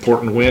had an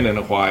important win in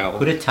a while.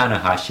 Who did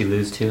Tanahashi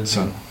lose to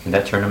in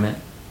that tournament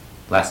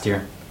last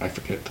year? I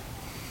forget.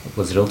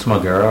 Was it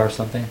Ultimo Guerrero or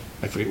something?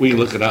 I forget. We can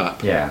look it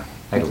up. Yeah,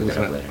 I can look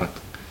it up later.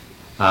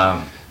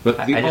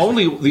 But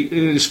it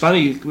is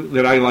funny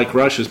that I like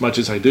Rush as much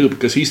as I do,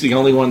 because he's the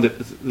only one that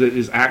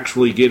is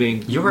actually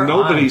getting.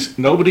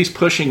 Nobody's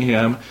pushing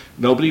him.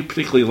 Nobody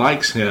particularly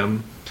likes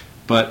him,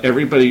 but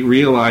everybody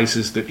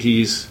realizes that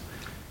he's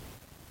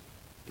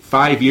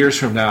 5 years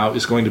from now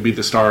is going to be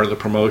the star of the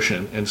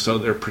promotion, and so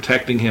they're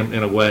protecting him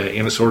in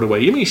a sort of way.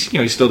 I mean,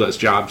 he still does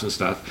jobs and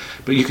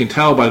stuff, but you can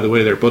tell by the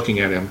way they're booking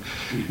at him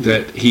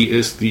that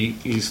he's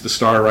the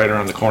star right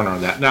around the corner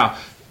on that. Now,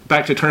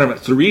 back to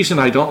tournaments. The reason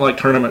I don't like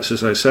tournaments,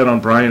 as I said on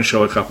Brian's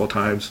show a couple of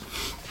times,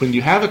 when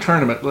you have a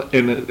tournament,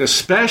 and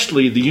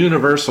especially the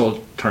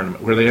Universal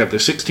tournament, where they have the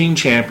 16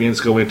 champions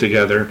go in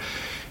together,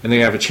 and they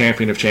have a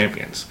champion of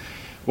champions.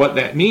 What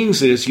that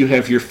means is you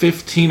have your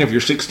 15 of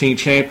your 16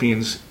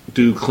 champions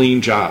do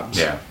clean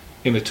jobs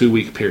in a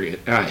 2-week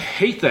period. And I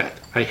hate that.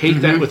 I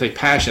hate that with a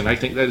passion. I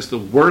think that is the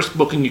worst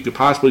booking you could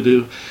possibly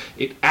do.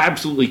 It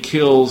absolutely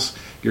kills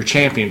your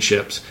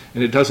championships,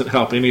 and it doesn't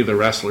help any of the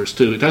wrestlers,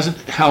 too. It doesn't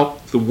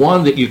help the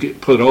one that you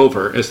get put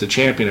over as the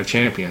champion of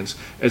champions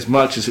as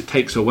much as it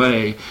takes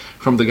away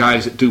from the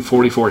guys that do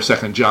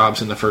 44-second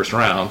jobs in the first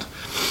round.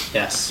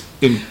 Yes.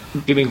 In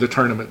getting the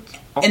tournament.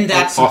 And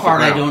that's the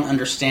part I don't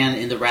understand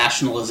in the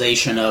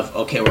rationalization of,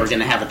 okay, we're going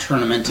to have a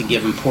tournament to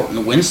give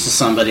important wins to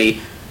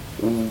somebody.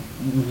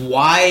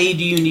 Why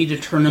do you need a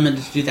tournament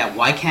to do that?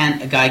 Why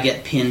can't a guy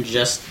get pinned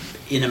just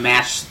in a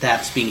match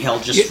that's being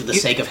held just for the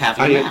sake of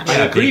having a match?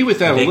 I agree with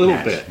that a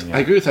little bit. I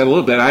agree with that a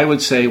little bit. I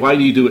would say, why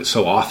do you do it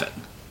so often?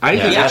 I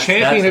think a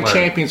Champion of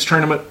Champions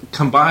tournament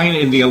combined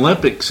in the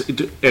Olympics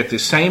at the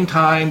same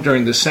time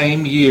during the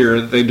same year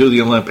they do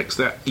the Olympics.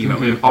 That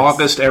in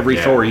August every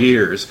 4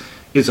 years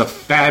is a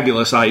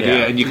fabulous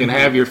idea, and you can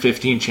have your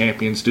 15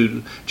 champions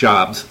do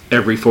jobs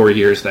every 4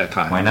 years that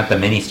time. Why not the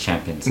minis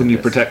champions? When you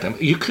protect them,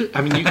 you could.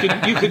 I mean,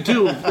 you could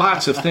do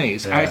lots of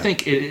things. I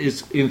think it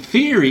is, in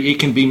theory, it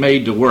can be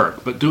made to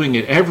work, but doing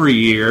it every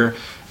year,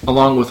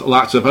 along with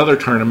lots of other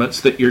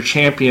tournaments, that your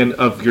champion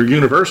of your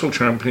Universal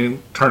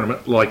Champion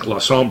tournament, like La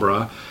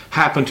Sombra,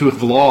 happened to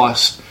have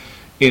lost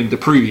in the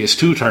previous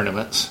 2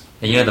 tournaments.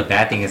 And the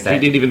bad thing is that he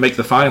didn't even make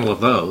the final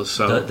of those.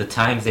 So the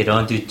times they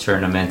don't do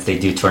tournaments, they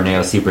do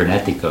torneos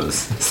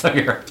cibernéticos. So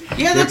you're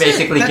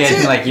basically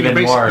getting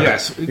even more.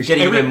 Yes, you're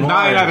getting even more.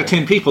 9 out of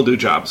 10 people do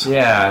jobs.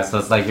 Yeah, so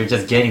it's like you're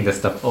just getting this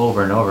stuff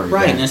over and over again.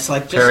 Right, and it's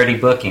like parody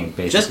booking,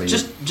 basically.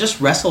 Just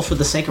wrestle for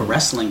the sake of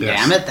wrestling. Yes.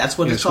 Damn it, that's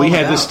what it's all about. We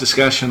had this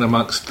discussion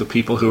amongst the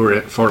people who were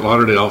at Fort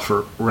Lauderdale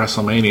for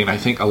WrestleMania, and I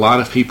think a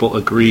lot of people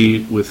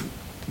agree with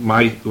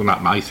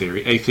not my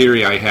theory. A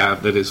theory I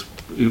have that has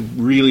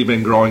really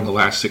been growing the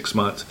last 6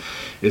 months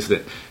is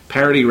that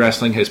parody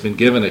wrestling has been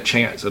given a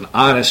chance, an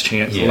honest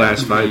chance, the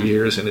last 5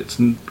 years, and it's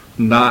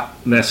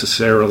not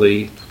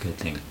necessarily. Good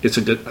thing. It's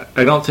a good.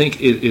 I don't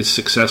think it is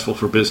successful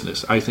for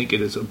business. I think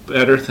it is a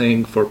better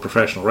thing for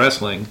professional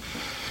wrestling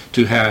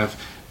to have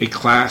a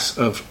class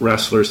of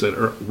wrestlers that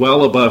are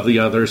well above the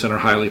others and are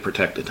highly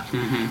protected.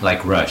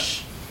 Like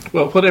Rush.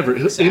 Well, whatever.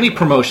 Any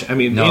promotion. I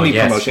mean, No, any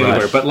yes, promotion Rush.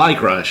 anywhere. But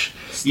like Rush,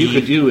 you Steve,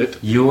 could do it.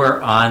 You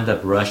were on the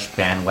Rush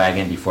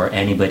bandwagon before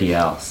anybody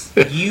else.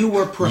 You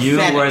were prophetic.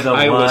 You were the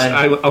I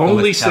one only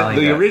who was said telling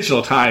the us.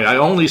 original time. I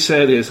only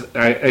said is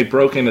I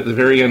broke in at the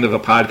very end of a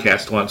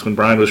podcast once when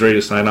Brian was ready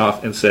to sign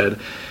off and said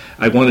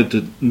I wanted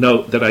to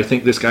note that I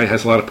think this guy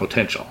has a lot of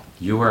potential.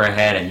 You were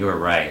ahead and you were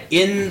right.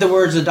 In the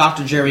words of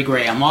Dr. Jerry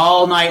Graham,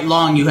 all night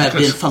long you have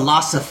been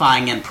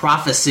philosophizing and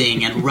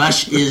prophesying, and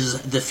Rush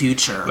is the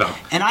future. Well,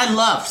 and I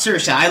love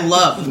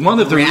One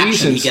of the reaction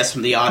reasons he gets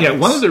from the audience. Yeah,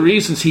 one of the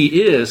reasons he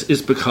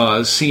is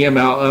because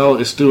CMLL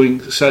is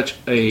doing such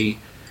a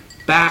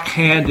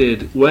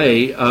backhanded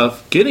way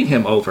of getting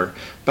him over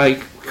by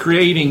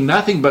creating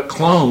nothing but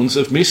clones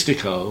of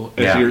Mystico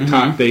as Yeah. your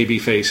top baby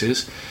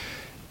faces.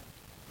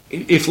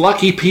 If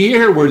Lucky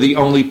Pierre were the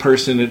only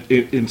person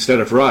instead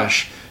of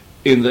Rush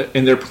in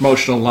their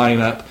promotional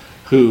lineup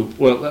who,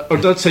 well, or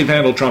let's say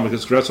Vandal Trauma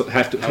because it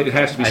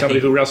has to be somebody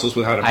who wrestles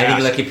without a mask. I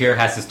think Lucky Pierre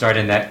has to start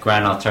in that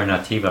Gran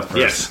Alternativa first.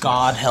 Yes.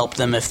 God help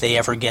them if they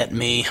ever get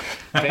me.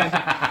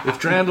 If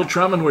Drandal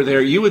Drummond were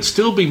there, you would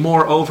still be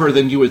more over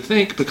than you would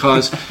think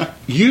because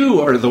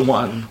you are the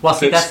one Well,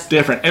 see, that's that's-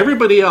 different.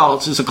 Everybody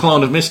else is a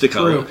clone of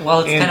Mystico.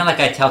 Well, it's and kind of like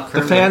I tell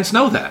Kurt the fans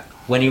know that.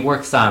 when he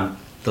works on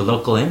the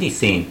local indie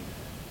scene.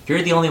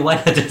 You're the only one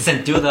that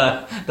doesn't do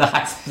the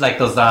like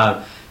those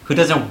who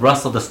doesn't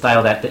wrestle the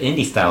style that the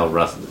indie style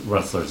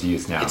wrestlers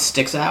use now. It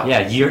sticks out.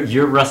 Yeah,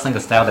 you're wrestling a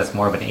style that's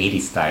more of an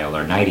 80s style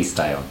or 90s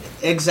style.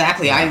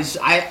 Exactly.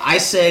 I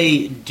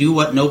say do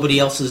what nobody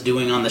else is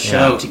doing on the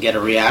show Yeah. to get a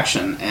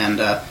reaction. And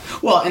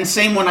and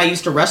same when I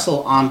used to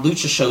wrestle on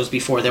lucha shows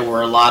before there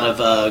were a lot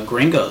of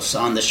gringos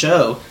on the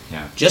show.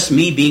 Yeah. Just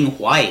me being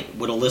white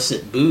would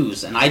elicit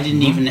boos, and I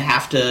didn't even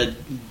have to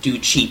do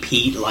cheap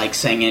heat like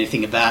saying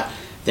anything about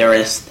their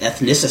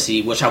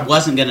ethnicity, which I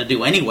wasn't going to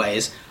do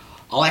anyways.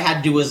 All I had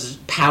to do was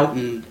pout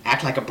and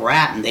act like a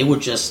brat, and they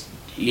would just,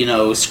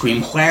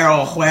 scream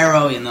 "Huero,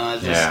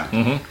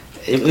 Huero,"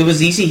 It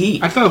was easy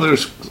heat. I thought there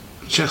was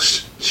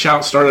just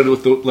shout started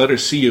with the letter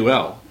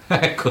CUL,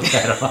 Cool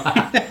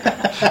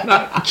that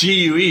not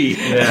GUE.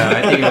 Yeah,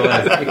 I think it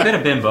was. It could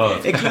have been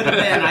both. It could have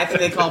been. I think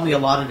they called me a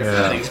lot of different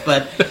Yeah. things.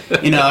 But,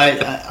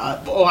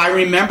 I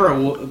remember,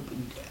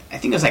 I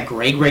think it was like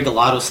Greg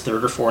Regalato's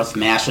third or fourth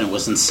match, and it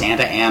was in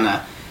Santa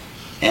Ana.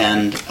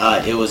 And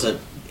it was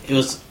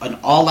an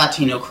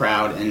all-Latino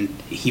crowd, and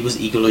he was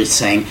eagerly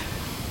saying,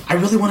 I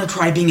really want to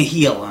try being a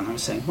heel. And I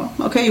was saying, well,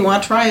 okay, you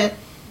want to try it.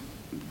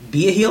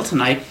 Be a heel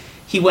tonight.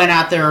 He went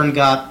out there and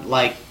got,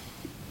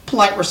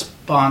 polite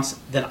response.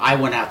 Then I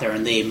went out there,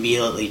 and they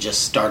immediately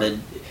just started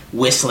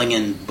whistling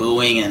and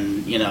booing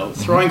and,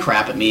 throwing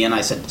crap at me. And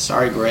I said,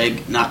 sorry,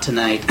 Greg, not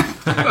tonight.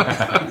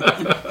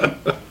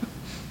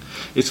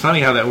 It's funny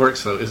how that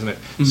works, though, isn't it?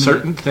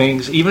 Certain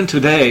things, even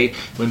today,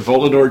 when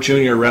Volador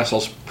Jr.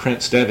 wrestles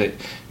Prince Devitt,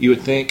 you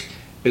would think,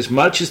 as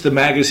much as the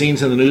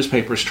magazines and the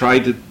newspapers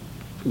tried to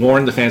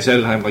warn the fans ahead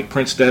of time, like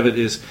Prince Devitt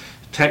is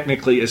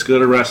technically as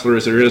good a wrestler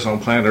as there is on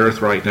planet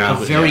Earth right now.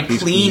 A very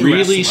He's clean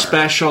really wrestler.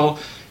 special.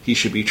 He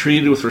should be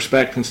treated with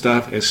respect and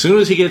stuff. As soon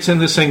as he gets in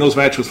this singles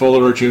match with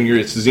Volador Jr.,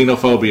 it's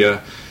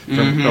xenophobia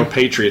or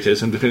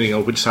patriotism, depending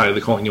on which side of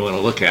the coin you want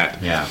to look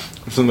at. Yeah.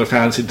 Some of the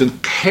fans who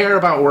don't care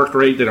about work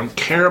rate, they don't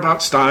care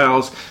about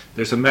styles.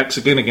 There's a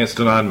Mexican against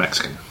a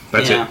non-Mexican.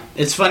 That's it.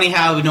 It's funny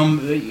how,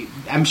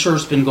 I'm sure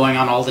it's been going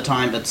on all the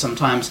time, but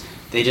sometimes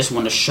they just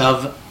want to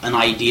shove an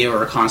idea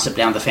or a concept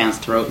down the fan's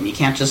throat, and you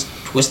can't just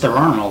twist their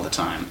arm all the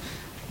time.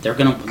 They're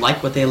going to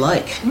like what they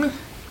like.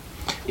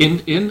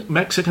 In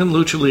Mexican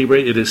Lucha Libre,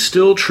 it is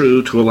still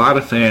true to a lot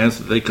of fans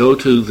that they go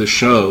to the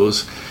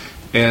shows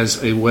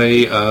as a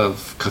way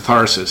of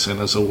catharsis and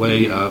as a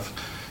way of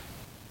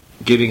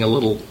getting a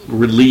little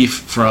relief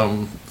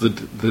from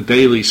the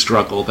daily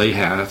struggle they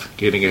have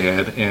getting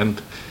ahead,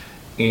 and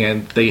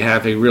they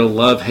have a real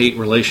love-hate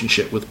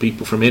relationship with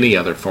people from any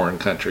other foreign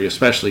country,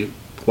 especially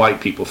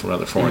white people from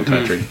other foreign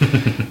country,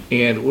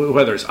 and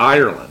whether it's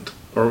Ireland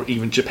or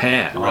even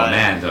Japan. Oh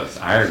man, those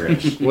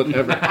Irish.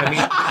 Whatever. I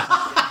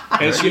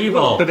mean,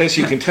 evil. But as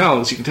you can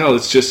tell,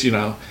 it's just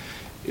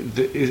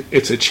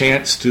it's a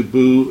chance to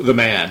boo the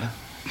man.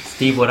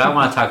 Steve, what I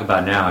want to talk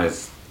about now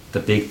is the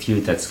big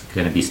feud that's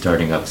going to be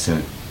starting up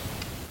soon.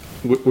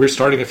 We're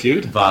starting a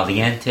feud.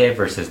 Valiente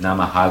versus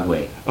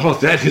Namahagwe. Oh,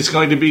 that is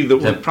going to be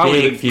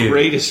probably big the feud.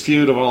 greatest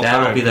feud of all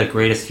That'll time. be the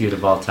greatest feud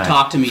of all time.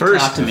 Talk to me,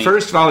 talk to me.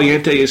 First,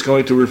 Valiente is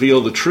going to reveal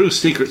the true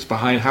secrets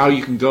behind how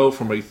you can go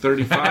from a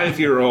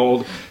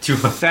 35-year-old To a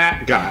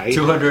fat guy,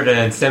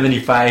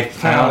 275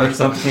 pounds or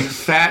something.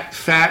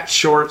 fat,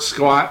 short,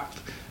 squat,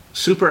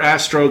 super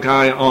astro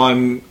guy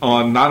on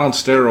not on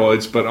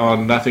steroids, but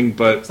on nothing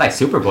but It's like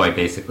Superboy,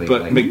 basically.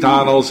 but like,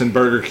 McDonald's and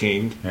Burger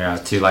King. yeah,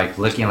 to like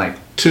looking like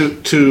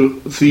to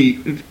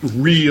the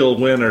real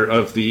winner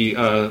of the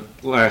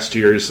last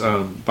year's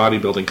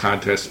bodybuilding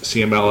contest,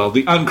 CMLL,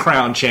 the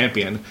uncrowned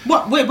champion.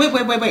 What? Wait.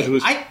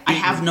 was- I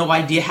have no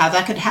idea how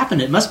that could happen.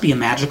 It must be a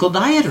magical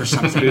diet or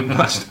something.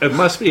 It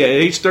must be at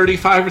age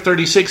 35 or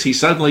 36, he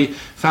suddenly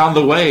found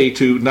the way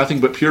to nothing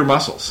but pure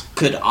muscles.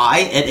 Could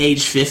I, at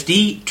age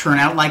 50, turn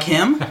out like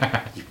him?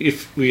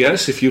 If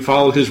you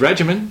followed his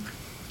regimen,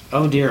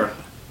 Oh, dear.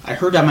 I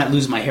heard I might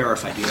lose my hair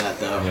if I do that,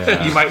 though.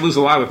 Yeah. you might lose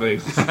a lot of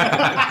things.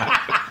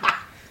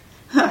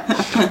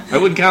 I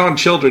wouldn't count on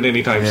children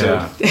anytime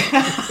Yeah.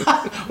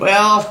 soon.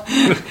 Well,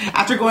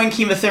 after going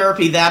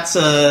chemotherapy, that's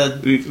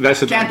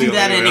That's a can't done do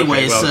that deal.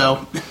 anyway. Okay,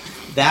 well, So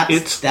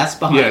that's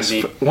behind yes.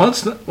 me.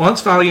 Once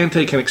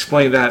Valiente can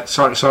explain that.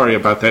 Sorry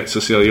about that,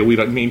 Cecilia. We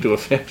don't mean to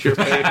offend your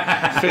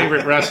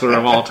favorite wrestler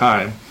of all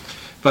time.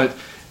 But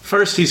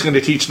first, he's going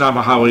to teach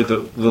Namahawe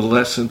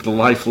the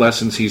life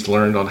lessons he's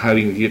learned on how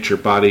to get your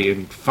body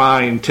in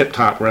fine,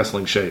 tip-top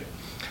wrestling shape,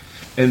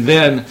 and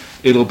then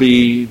it'll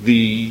be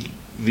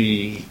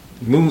the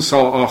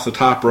moonsault off the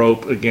top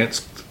rope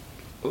against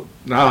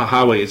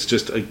Namahawe. It's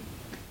just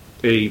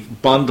a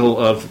bundle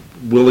of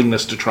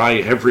willingness to try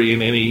every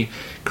and any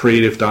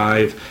creative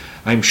dive.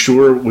 I'm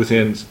sure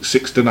within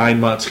 6 to 9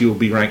 months he will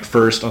be ranked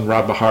first on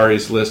Rob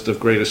Bahari's list of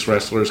greatest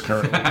wrestlers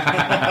currently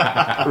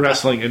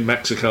wrestling in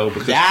Mexico,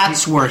 because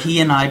That's where he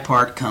and I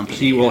part company.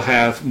 he will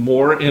have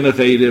more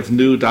innovative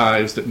new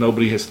dives that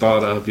nobody has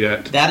thought of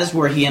yet. That is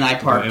where he and I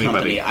part Anybody.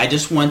 company. I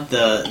just want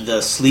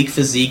the sleek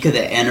physique,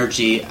 the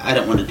energy. I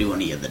don't want to do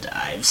any of the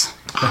dives.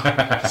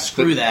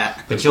 Screw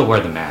that. But you'll wear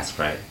the mask,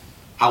 right?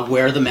 I'll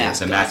wear the mask.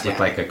 The mask with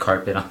goddamn. like a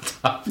carpet on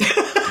top.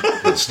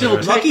 But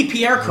still, Lucky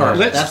Pierre card.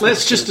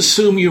 let's just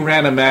assume you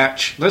ran a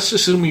match. Let's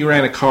assume you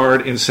ran a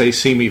card in, say,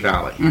 Simi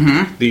Valley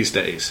these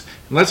days.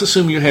 And let's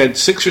assume you had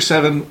 6 or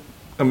 7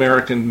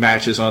 American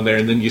matches on there,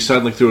 and then you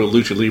suddenly threw a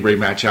Lucha Libre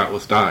match out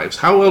with dives.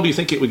 How well do you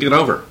think it would get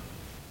over?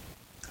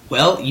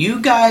 Well,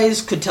 you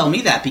guys could tell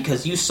me that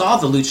because you saw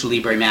the Lucha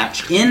Libre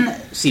match in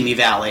Simi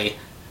Valley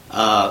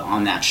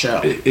on that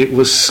show. It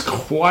was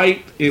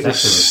quite. It was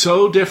Exactly.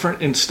 so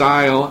different in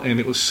style, and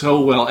it was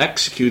so well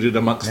executed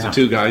amongst the Yeah.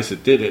 two guys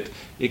that did it.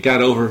 It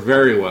got over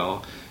very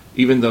well,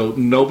 even though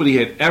nobody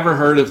had ever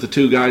heard of the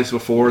two guys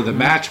before. The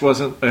match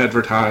wasn't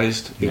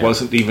advertised. It Yeah.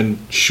 wasn't even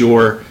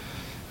sure,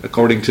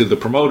 according to the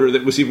promoter,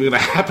 that was even going to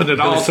happen at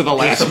all to the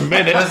last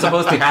minute. It was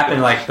supposed to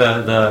happen like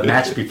the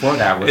match before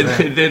that, wasn't And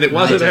it? then it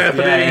wasn't just-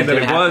 happening, yeah, and then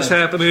didn't it was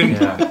happen. happening.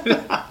 Yeah.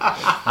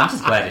 I'm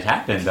just glad it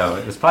happened, though.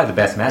 It was probably the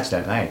best match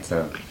that night.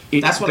 So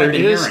That's what I've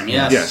been hearing,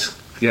 yes.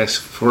 Yes.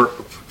 For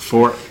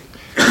for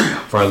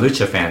a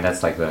lucha fan,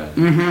 that's like the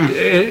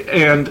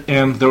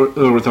and there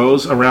were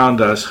those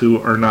around us who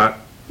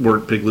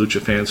weren't big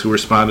lucha fans who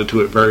responded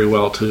to it very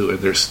well too.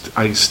 And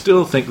I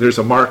still think there's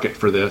a market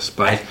for this,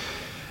 but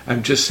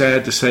I'm just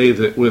sad to say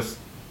that with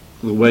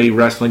the way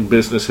wrestling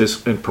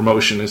business and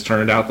promotion has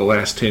turned out the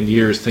last 10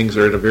 years, things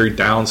are at a very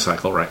down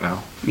cycle right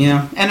now.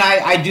 Yeah, and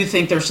I do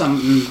think there's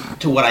something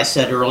to what I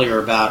said earlier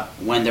about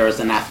when there is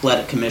an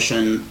athletic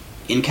commission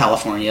in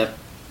California.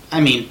 I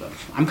mean,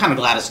 I'm kind of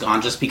glad it's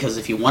gone just because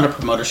if you want to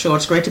promote a show,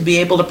 it's great to be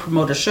able to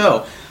promote a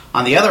show.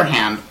 On the other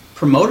hand,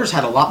 promoters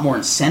had a lot more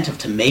incentive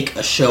to make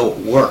a show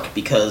work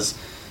because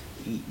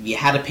you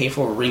had to pay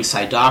for a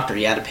ringside doctor,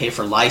 you had to pay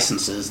for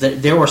licenses.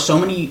 There were so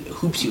many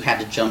hoops you had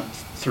to jump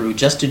through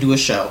just to do a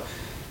show.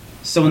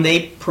 So when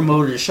they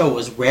promoted a show, it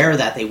was rare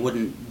that they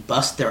wouldn't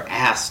bust their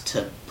ass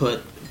to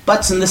put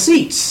butts in the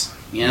seats,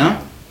 you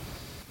know?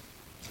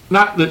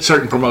 Not that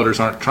certain promoters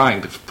aren't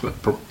trying to put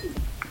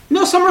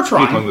No, some are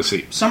trying. people in the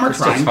seat. Some are it's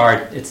just trying.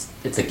 hard.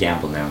 It's a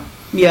gamble now.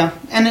 Yeah,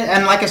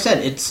 and like I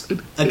said, it's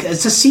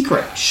a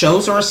secret.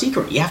 Shows are a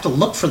secret. You have to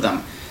look for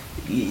them.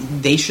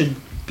 They should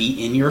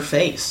be in your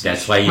face.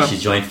 That's why you should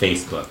join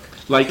Facebook.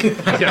 Like,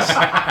 yes,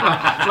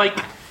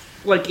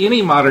 like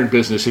any modern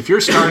business, if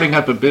you're starting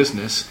up a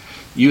business,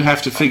 you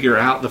have to figure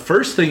out, the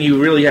first thing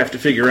you really have to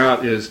figure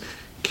out is,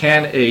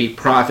 can a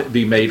profit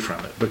be made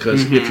from it?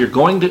 Because if you're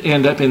going to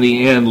end up in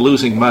the end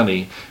losing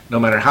money, no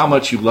matter how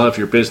much you love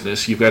your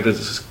business, you've got to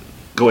just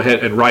go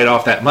ahead and write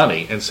off that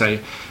money and say,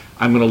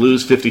 I'm going to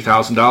lose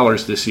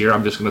 $50,000 this year.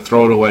 I'm just going to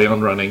throw it away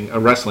on running a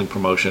wrestling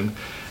promotion.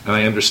 And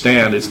I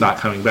understand it's not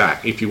coming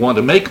back. If you want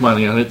to make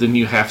money on it, then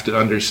you have to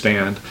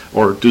understand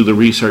or do the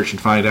research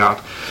and find out,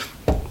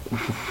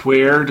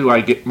 where do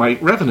I get my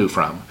revenue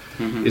from?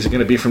 Is it going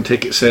to be from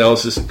ticket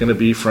sales? Is it going to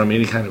be from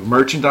any kind of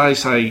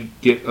merchandise I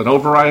get an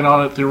override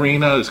on at the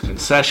arena? Is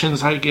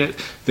concessions I get?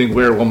 Then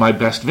where will my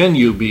best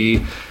venue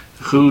be?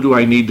 Who do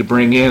I need to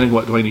bring in and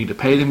what do I need to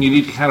pay them? You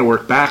need to kind of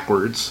work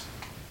backwards.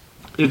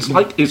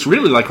 It's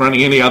really like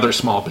running any other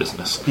small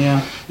business.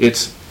 Yeah.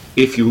 It's,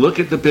 if you look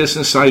at the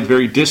business side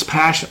very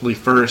dispassionately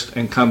first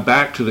and come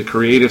back to the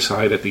creative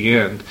side at the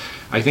end,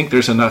 I think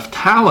there's enough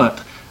talent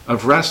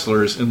of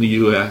wrestlers in the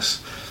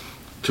U.S.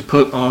 to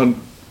put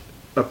on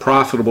a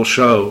profitable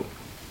show.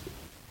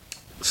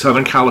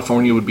 Southern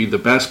California would be the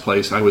best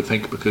place, I would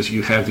think, because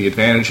you have the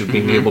advantage of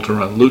being able to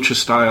run lucha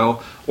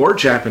style or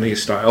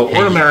Japanese style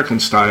or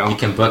American style. You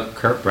can book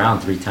Kurt Brown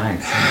 3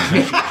 times.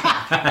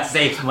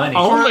 Saves money.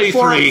 Only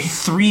for 3.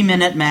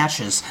 3-minute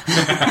matches.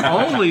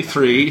 Only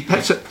 3.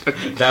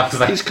 That was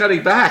like, He's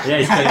cutting back. yeah,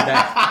 he's cutting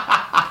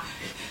back.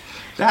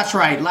 That's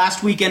right.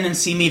 Last weekend in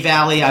Simi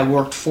Valley, I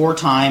worked 4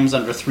 times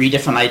under 3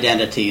 different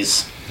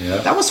identities. Yeah.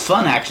 That was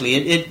fun, actually.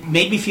 It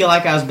made me feel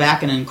like I was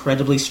back in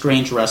incredibly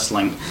strange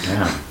wrestling.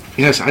 Yeah.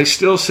 Yes, I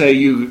still say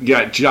you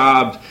got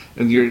jobbed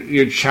and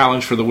you're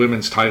challenged for the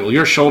women's title.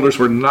 Your shoulders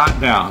were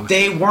not down.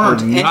 They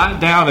weren't. Were not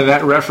down, and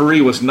that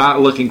referee was not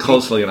looking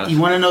closely enough. You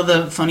want to know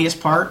the funniest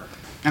part?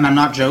 And I'm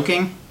not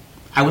joking.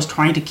 I was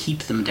trying to keep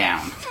them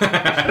down.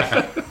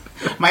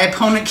 My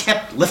opponent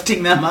kept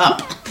lifting them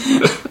up.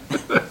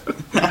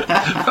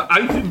 I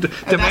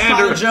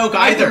not a joke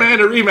either.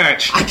 demand a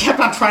rematch. I kept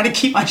on trying to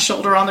keep my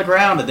shoulder on the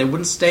ground, and they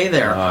wouldn't stay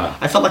there.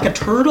 I felt like a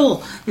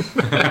turtle.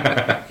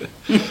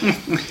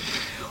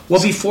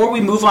 Well, before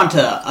we move on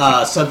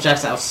to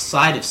subjects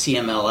outside of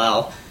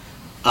CMLL,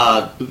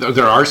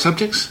 There are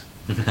subjects?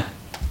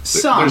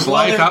 There's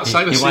life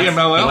outside of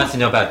CMLL? He wants to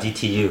know about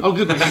DTU. Oh,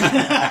 good. We're going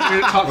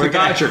to talk the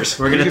Dodgers.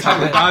 We're going to talk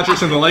the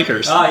Dodgers and the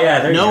Lakers. Oh, yeah,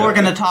 there you go. No, we're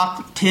going to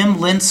talk Tim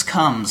Lintz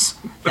Comes.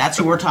 That's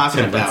who we're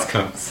talking about.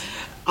 Comes.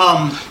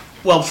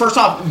 Well, first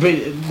off,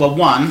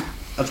 one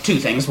of 2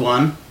 things.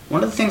 One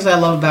of the things I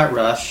love about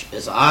Rush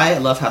is I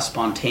love how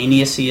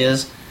spontaneous he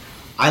is.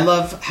 I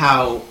love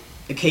how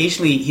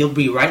occasionally he'll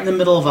be right in the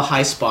middle of a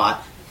high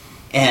spot,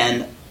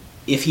 and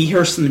if he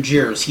hears some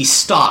jeers, he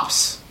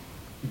stops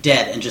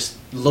dead and just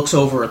looks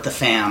over at the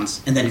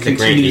fans, and then He's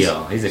continues. a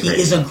great heel.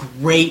 He is a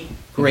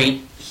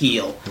great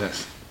heel.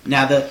 Yes.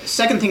 Now, the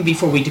second thing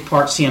before we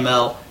depart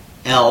CMLL,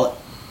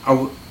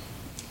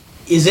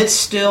 is it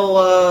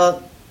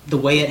still the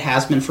way it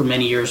has been for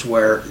many years,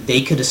 where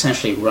they could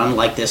essentially run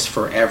like this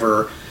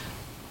forever,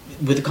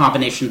 with a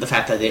combination of the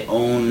fact that they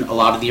own a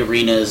lot of the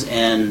arenas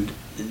and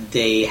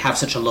they have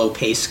such a low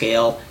pay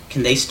scale?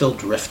 Can they still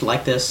drift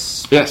like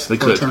this? Yes, they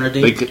for could.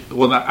 Eternity? They could.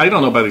 Well, I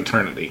don't know about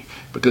eternity,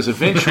 because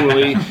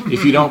eventually,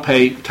 if you don't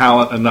pay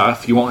talent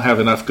enough, you won't have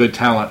enough good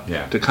talent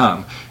to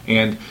come.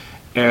 And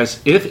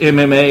as if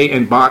MMA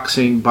and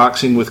boxing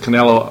with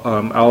Canelo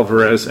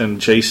Alvarez and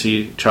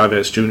J.C.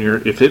 Chavez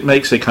Jr., if it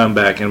makes a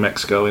comeback in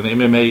Mexico and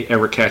MMA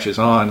ever catches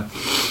on,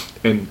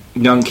 and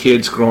young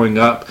kids growing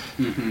up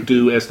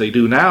do as they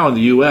do now in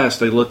the U.S.,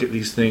 they look at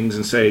these things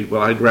and say,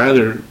 well, I'd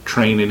rather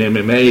train in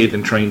MMA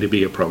than train to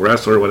be a pro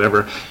wrestler or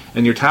whatever,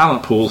 and your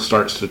talent pool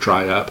starts to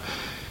dry up.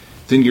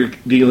 Then you're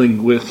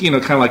dealing with, kind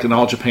of like an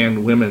All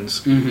Japan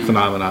women's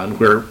phenomenon,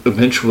 where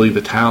eventually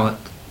the talent,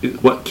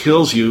 what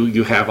kills you,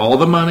 you have all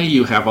the money,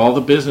 you have all the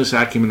business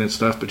acumen and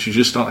stuff, but you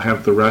just don't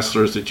have the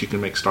wrestlers that you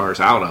can make stars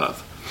out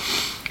of.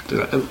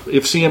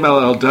 If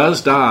CMLL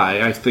does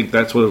die, I think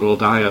that's what it'll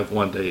die of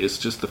one day. It's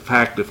just the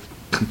fact of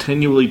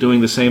continually doing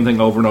the same thing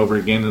over and over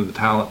again, and the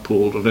talent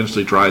pool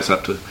eventually dries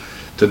up to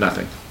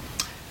nothing.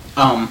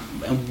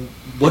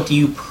 What do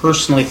you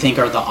personally think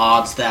are the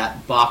odds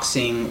that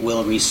boxing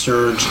will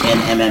resurge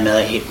and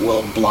MMA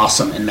will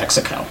blossom in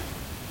Mexico?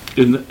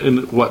 In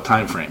what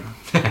time frame?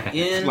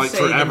 In, Like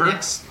say, forever?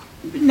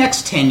 The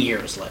next 10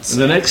 years, let's say.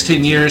 In the next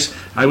 10 years,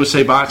 I would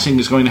say boxing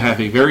is going to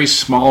have a very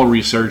small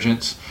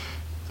resurgence,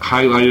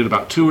 highlighted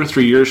about 2 or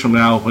 3 years from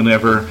now,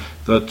 whenever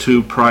the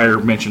 2 prior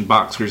mentioned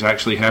boxers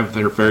actually have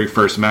their very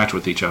first match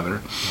with each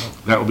other.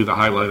 That will be the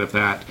highlight of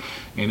that.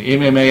 And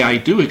MMA, I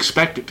do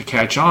expect it to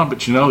catch on,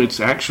 but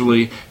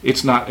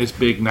it's not as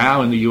big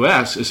now in the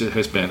U.S. as it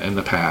has been in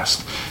the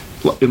past,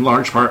 in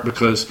large part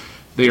because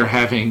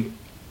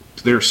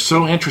they're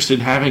so interested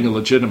in having a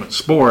legitimate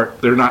sport,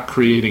 they're not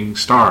creating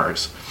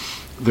stars.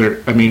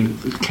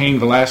 Cain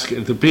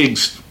Velasquez, the big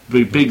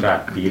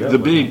That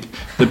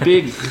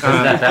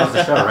was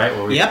the show,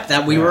 right?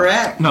 That we were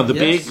at. No,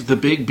 the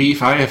big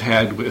beef I have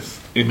had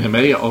with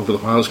MMA over the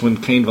whiles when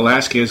Cain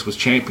Velasquez was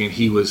champion,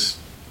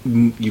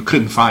 you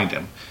couldn't find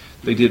him.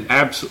 They did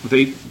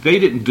they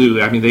didn't do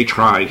it. I mean, they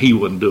tried. He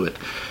wouldn't do it.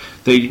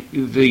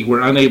 They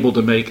were unable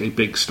to make a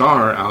big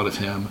star out of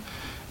him.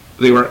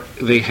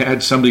 They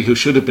had somebody who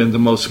should have been the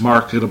most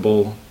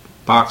marketable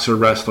boxer,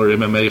 wrestler,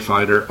 MMA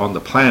fighter on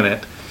the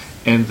planet,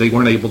 and they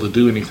weren't able to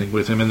do anything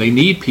with him. And they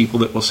need people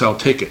that will sell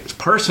tickets.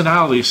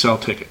 Personalities sell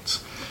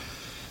tickets.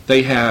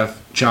 They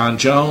have John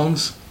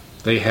Jones,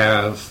 they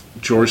have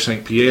George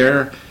St.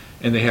 Pierre,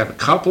 and they have a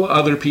couple of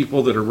other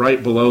people that are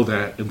right below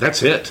that, and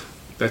that's it.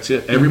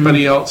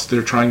 Everybody else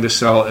they're trying to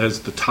sell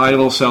as the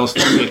title sells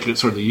the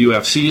tickets or the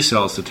UFC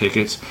sells the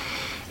tickets,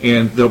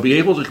 and they'll be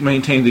able to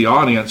maintain the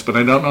audience, but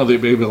I don't know they'll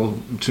be able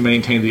to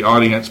maintain the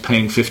audience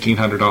paying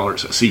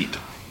 $1,500 a seat.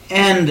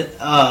 And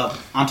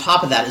on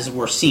top of that is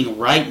we're seeing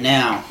right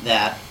now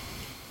that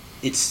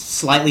it's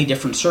slightly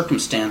different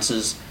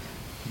circumstances,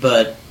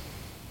 but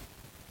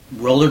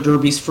roller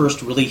derby's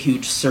first really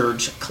huge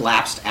surge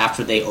collapsed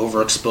after they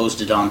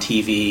overexposed it on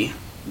TV.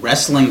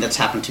 Wrestling, that's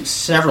happened to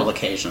several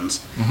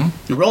occasions.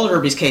 In roller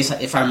derby's case,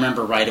 if I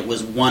remember right, it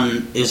was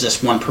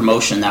just one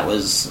promotion that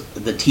was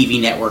the TV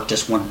network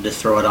just wanted to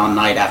throw it on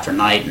night after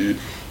night, and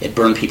it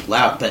burned people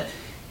out. But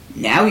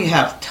now you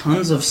have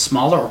tons of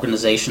smaller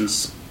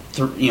organizations,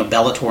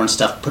 Bellator and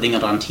stuff, putting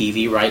it on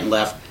TV right and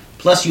left.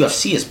 Plus,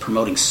 UFC is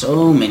promoting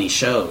so many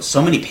shows,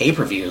 so many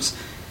pay-per-views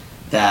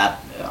that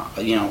Yeah,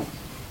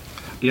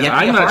 Yep,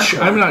 I'm yep, not. hardcore.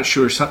 I'm not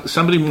sure.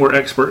 Somebody more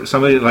expert,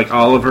 somebody like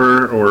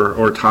Oliver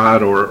or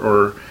Todd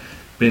or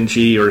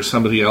Benji or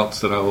somebody else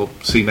that I will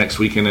see next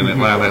weekend in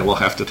Atlanta will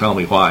have to tell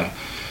me why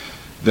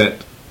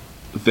that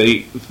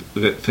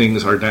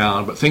things are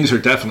down. But things are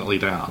definitely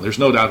down. There's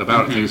no doubt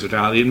about it. Things are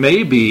down. It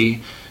may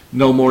be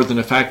no more than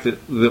the fact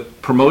that the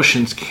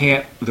promotion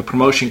can't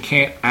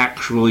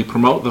actually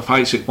promote the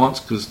fights it wants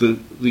because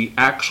the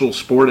actual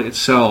sport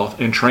itself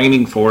and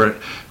training for it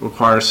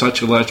requires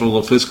such a level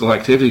of physical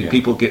activity.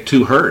 People get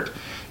too hurt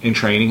in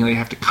training and they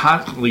have to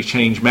constantly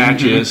change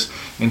matches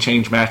and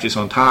change matches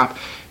on top.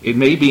 It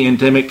may be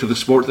endemic to the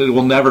sport that it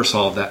will never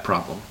solve that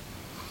problem.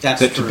 that's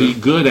That true. to be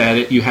good at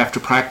it, you have to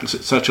practice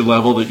at such a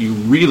level that you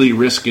really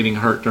risk getting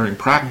hurt during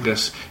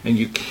practice, and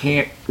you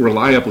can't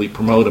reliably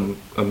promote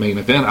a main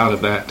event out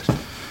of that. why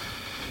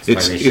they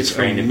should It's a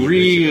train to be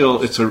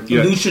real. It's a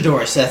yeah.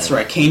 Luchadors, that's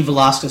right. Cain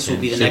Velasquez will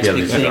be the Should next be a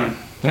big luchador. thing.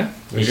 Yeah,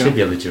 there He you should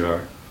go. be a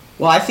luchador.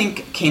 Well, I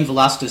think Cain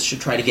Velasquez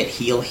should try to get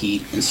heel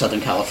heat in Southern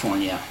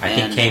California. I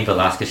think Cain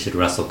Velasquez should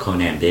wrestle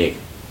Conan Big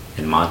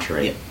in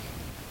Monterey. Yeah.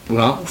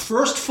 Well,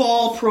 First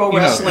Fall Pro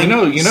Wrestling.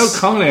 you know,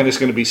 Conan is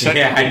going to be second.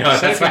 Yeah, I know.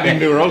 That's second why in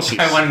neurosis.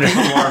 I want to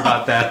know more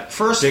about that.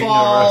 First Big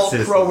Fall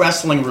neurosis. Pro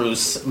Wrestling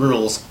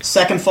rules.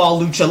 Second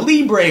Fall Lucha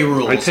Libre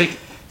rules. I take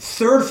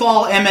Third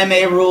Fall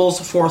MMA rules.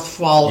 Fourth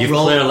Fall You've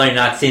clearly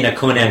not seen a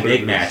Conan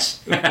Big match.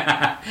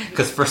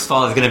 Because First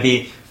Fall is going to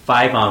be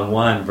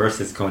 5-on-1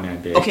 versus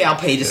Conan Big. Okay, I'll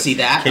pay to see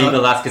that. Cain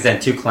Velasquez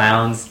and two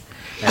clowns.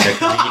 And a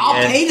I'll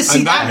pay comedian. to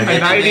see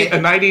that. a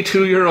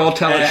 92-year-old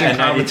television And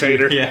 92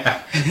 commentator.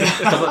 Yeah.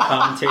 A couple of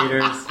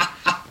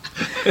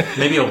commentators.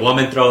 Maybe a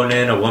woman thrown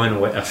in, a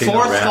female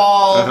Fourth rep.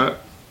 Fall Uh-huh.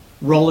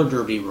 roller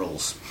derby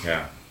rules.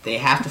 Yeah. They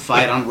have to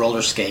fight on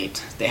roller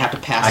skate. They have to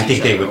pass I each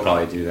think they other would over.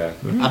 probably do that.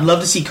 I'd love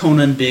to see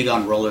Conan Big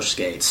on roller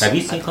skates. Have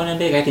you seen Conan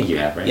Big? I think you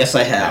have, right? Yes,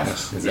 I have.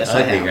 He's Yes, an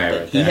I ugly have. guy But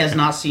right he there. has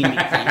not seen me.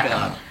 Thank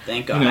God.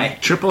 Thank God. You know,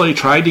 AAA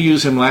tried to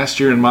use him last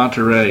year in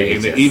Monterrey,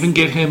 and Yes. even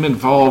get him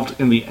involved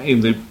in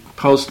the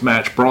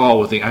post-match brawl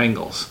with the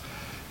Angles,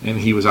 and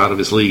he was out of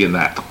his league in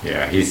that.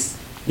 Yeah, he's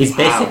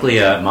basically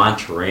a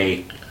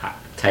Monterey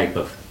type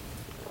of.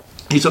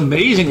 He's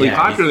amazingly Yeah,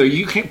 popular.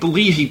 You can't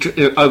believe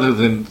other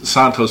than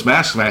Santos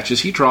mask matches,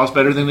 he draws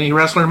better than any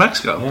wrestler in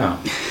Mexico. Yeah.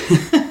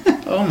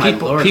 Oh my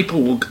Lord.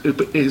 People will,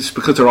 it's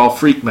because they're all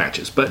freak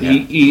matches. But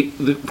Yeah.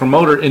 the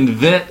promoter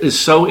is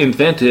so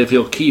inventive.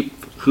 He'll keep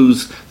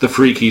who's the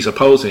freak he's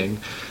opposing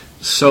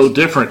so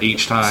different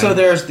each time. So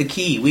there's the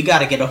key. We got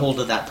to get a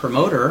hold of that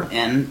promoter,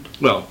 and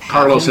well,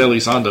 Carlos him-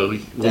 Elizondo will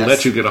That's-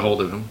 let you get a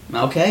hold of him.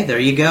 okay, there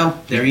you go.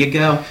 There you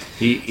go.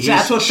 He's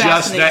That's what just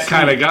fascinates that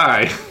kind me. of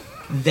guy.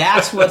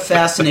 That's what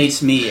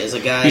fascinates me as a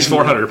guy. He's who-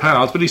 400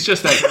 pounds, but he's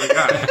just that kind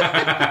of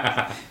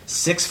guy.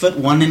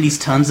 6'1" and he's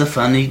tons of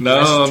fun. He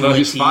No, dresses to a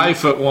he's T.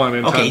 5'1"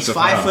 and Okay, tons he's of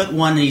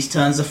 5'1" and he's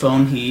tons of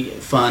fun.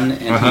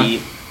 Uh-huh.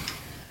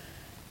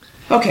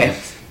 Okay.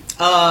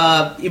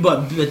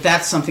 But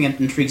that's something that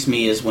intrigues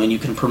me is when you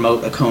can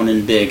promote a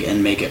Conan Big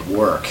and make it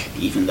work,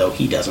 even though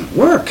he doesn't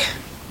work,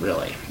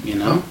 really. You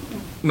know.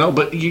 No,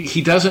 but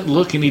he doesn't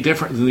look any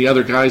different than the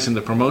other guys in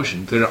the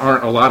promotion. There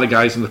aren't a lot of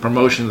guys in the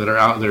promotion that are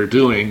out there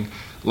doing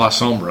Las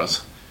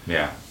Sombras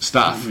Yeah.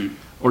 stuff Mm-hmm.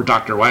 or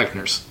Dr.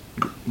 Wagner's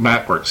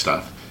mat work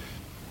stuff.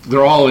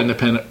 They're all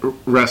independent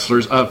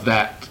wrestlers of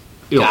that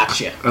ilk.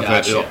 Gotcha, Of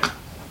that gotcha. ilk.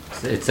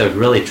 It's a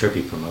really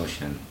trippy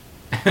promotion.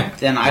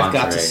 Then I've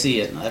got to Monterey.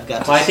 see it. I've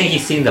got to Well, I see think it.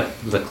 you've seen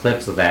the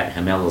clips of that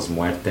Gemelos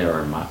Muerte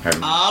or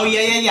Oh,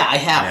 yeah, I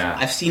have. Yeah.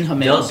 I've seen him.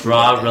 they'll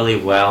draw really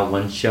well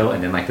one show,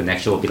 and then like the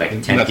next show will be like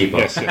 10 Nothing- people.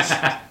 Yes, yes.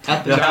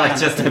 They'll have, like,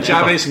 just a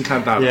Chavez and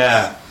Cantado.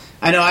 Yeah.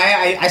 I know.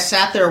 I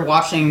sat there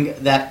watching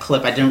that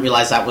clip. I didn't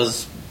realize that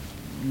was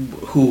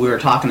who we were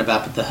talking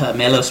about. But the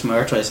Gemelos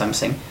Muertos, I'm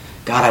saying,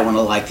 God, I want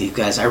to like these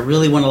guys. I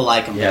really want to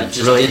like them. Yeah, but it it's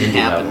just really didn't indie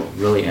happen. level.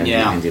 Really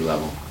Yeah. indie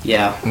level.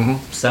 Yeah.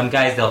 Some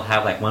guys they'll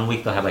have like 1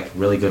 week they'll have like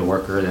really good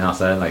worker, then all of a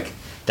sudden like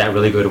that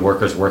really good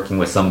worker's working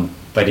with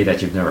somebody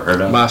that you've never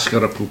heard of.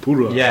 Mascara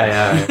Pupura.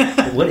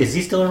 Yeah. What is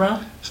he still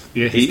around?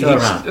 Yeah, He's still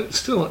around.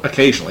 Still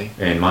occasionally.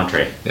 In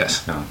Monterey.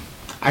 Yes. No.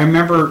 I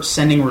remember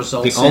sending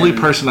results. The only in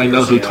person I know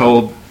years who ago.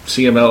 told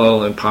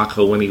CMLL and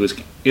Paco when he was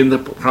in the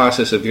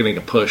process of getting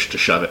a push to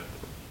shove it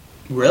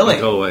Really?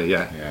 go away.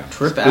 Yeah. Yeah.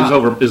 Trip It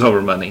was out.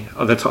 over money.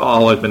 Oh, that's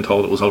all I've been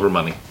told. It was over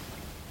money.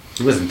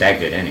 He wasn't that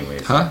good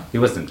anyways. Huh? He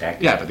wasn't that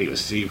good. Yeah, but he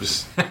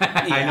was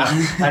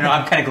I know.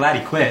 I'm kind of glad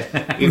he quit.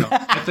 you know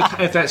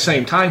at that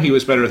same time he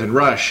was better than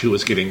Rush, who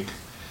was getting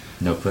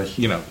No push.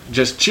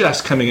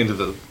 just coming into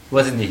the.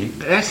 Wasn't he?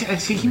 I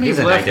think he may was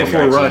have an left IWR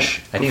before too. Rush.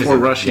 I think Before it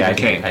was Rush yeah, even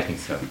came. I think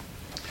so.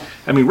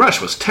 I mean,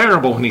 Rush was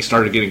terrible when he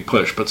started getting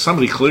pushed, but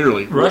somebody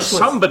clearly,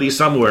 somebody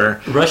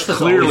somewhere, Rush was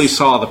clearly always-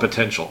 saw the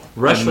potential.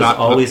 Rush and was not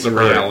always the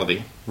hurt.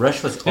 reality.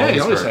 Rush was Yeah, he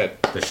always, always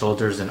hurt. The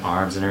shoulders and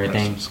arms and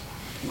everything.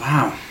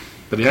 Wow.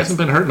 But he hasn't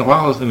been hurt in a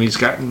while, and he's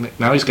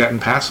gotten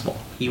passable.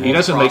 He He will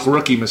doesn't make prosper.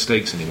 rookie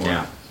mistakes anymore.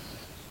 Yeah.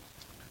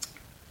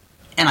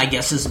 And I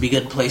guess this would be a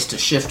good place to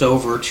shift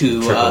over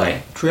to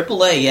AAA.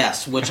 AAA,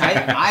 yes, which I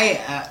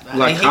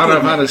La hate to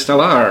Caravana admit.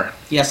 Stellar.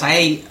 Yes,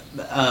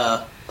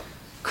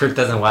 Kirk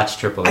doesn't watch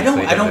AAA. I don't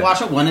so he I don't doesn't-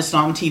 watch it when it's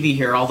not on TV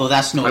here, although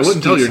that's no I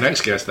wouldn't tell excuse. your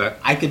next guest that.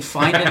 I could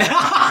find it.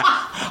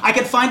 I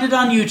could find it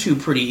on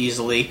YouTube pretty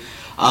easily.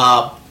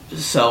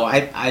 So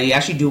I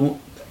actually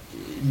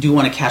do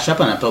want to catch up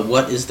on it. But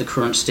what is the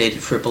current state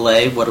of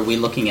AAA? What are we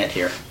looking at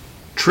here?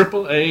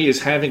 AAA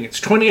is having its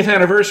 20th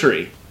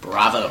anniversary.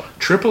 Bravo!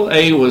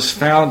 AAA was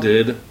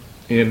founded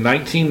in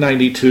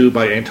 1992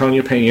 by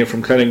Antonio Pena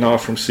from Cutting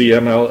Off from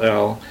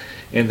CMLL,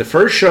 and the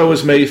first show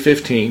was May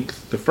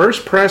 15th. The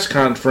first press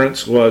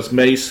conference was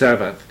May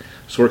 7th.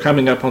 So we're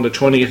coming up on the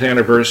 20th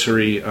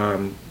anniversary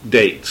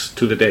dates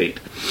to the date.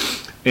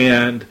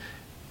 And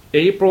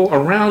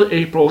around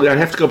April, I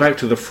have to go back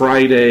to the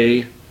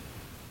Friday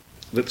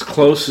that's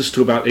closest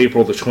to about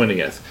April the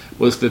 20th,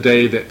 was the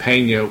day that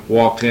Pena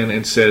walked in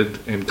and said,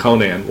 and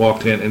Conan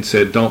walked in and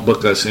said, "Don't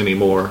book us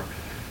anymore.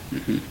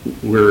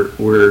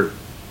 We're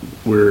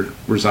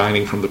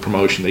resigning from the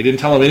promotion." They didn't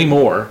tell him any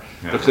more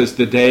because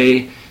the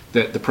day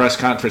that the press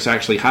conference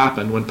actually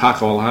happened, when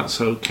Paco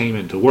Alonso came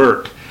into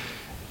work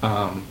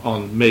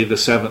on May the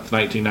 7th,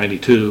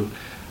 1992,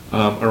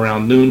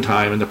 around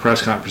noontime, and the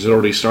press conference had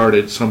already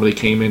started, somebody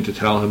came in to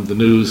tell him the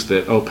news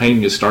that,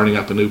 Pena is starting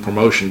up a new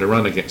promotion to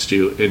run against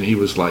you, and he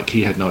was like,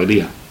 he had no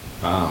idea.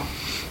 Wow.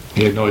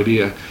 He had no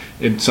idea.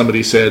 And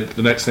somebody said,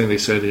 the next thing they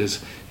said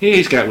is,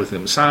 he's got with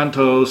him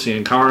Santos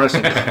and Caras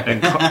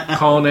and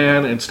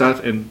Conan and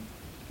stuff, and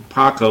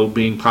Paco,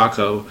 being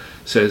Paco,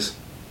 says,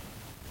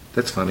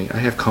 "That's funny, I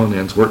have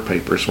Conan's work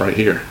papers right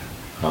here."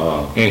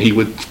 Oh. And he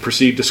would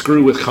proceed to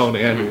screw with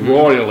Conan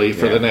royally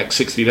for the next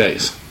 60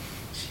 days.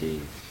 Jeez.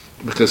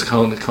 Because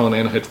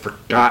Conan had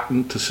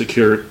forgotten to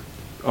secure,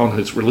 on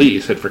his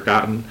release, had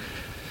forgotten,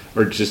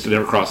 or just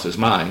never crossed his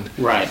mind,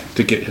 Right.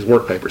 to get his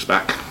work papers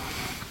back.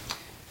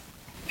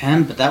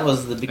 But that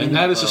was the beginning. And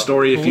that of is a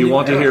story. If whole you new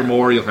want to era. hear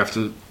more, you'll have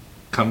to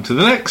come to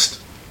the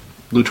next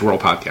Lucha World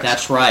podcast.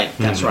 That's right.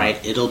 That's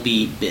right. It'll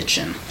be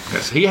bitchin'.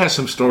 Yes, he has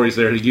some stories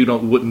there that you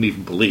wouldn't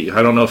even believe.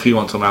 I don't know if he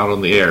wants them out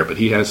on the air, but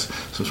he has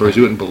some stories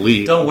you wouldn't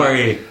believe. Don't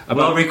worry.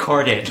 About- We'll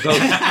record it.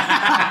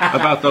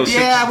 about those.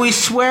 Yeah, we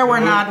swear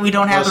we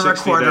don't have the Those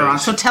 60 recorder on.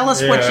 days. So tell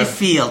us what Yeah. you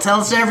feel. Tell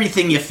us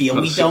everything you feel.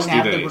 Those We don't 60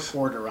 have the days.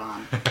 recorder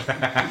on.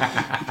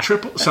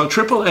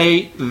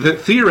 AAA,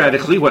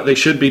 theoretically, what they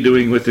should be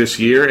doing with this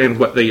year, and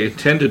what they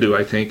intend to do,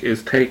 I think,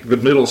 is take the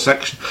middle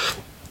section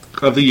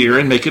of the year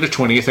and make it a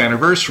 20th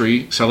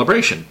anniversary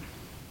celebration.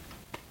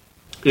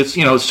 It's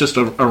just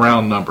a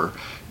round number.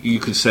 You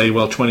could say,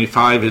 well,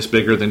 25 is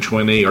bigger than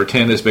 20, or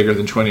 10 is bigger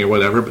than 20, or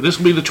whatever. But this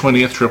will be the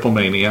 20th Triple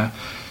Mania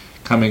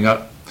coming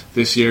up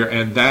this year,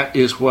 and that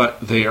is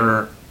what they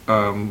are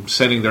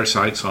setting their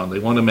sights on. They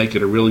want to make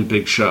it a really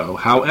big show.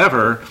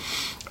 However,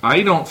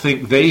 I don't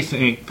think they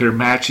think their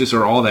matches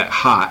are all that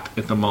hot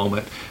at the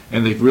moment,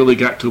 and they've really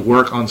got to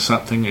work on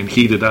something and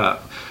heat it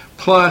up.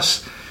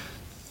 Plus,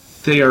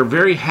 they are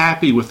very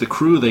happy with the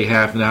crew they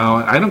have now.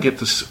 I don't get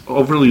this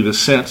overly the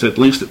sense, at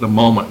least at the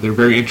moment, they're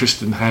very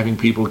interested in having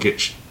people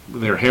get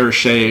their hair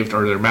shaved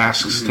or their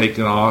masks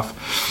taken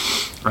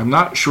off. I'm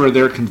not sure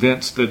they're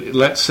convinced that,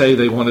 let's say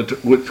they wanted to,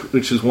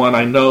 which is one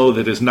I know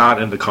that is not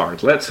in the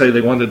cards. Let's say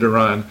they wanted to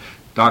run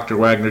Dr.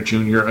 Wagner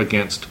Jr.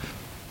 against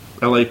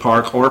L.A.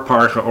 Park or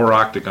Parka or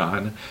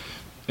Octagon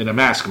in a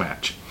mask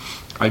match.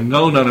 I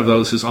know none of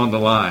those is on the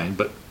line,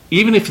 but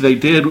even if they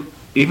did,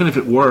 even if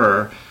it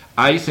were,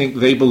 I think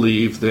they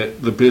believe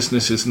that the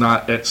business is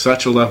not at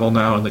such a level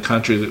now in the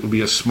country that it would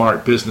be a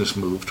smart business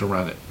move to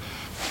run it,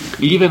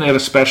 even at a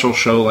special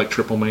show like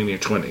Triple Mania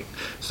 20.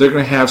 So they're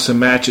going to have some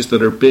matches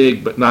that are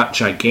big but not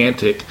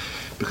gigantic,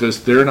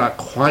 because they're not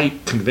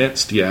quite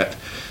convinced yet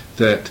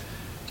that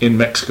in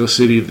Mexico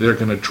City they're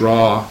going to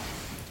draw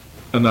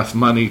enough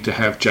money to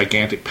have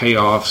gigantic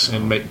payoffs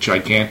and make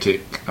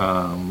gigantic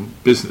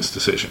business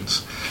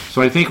decisions.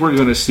 So I think we're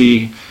going to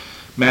see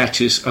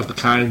matches of the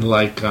kind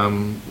like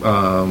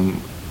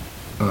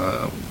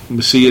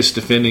Macias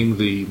defending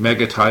the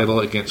mega title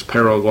against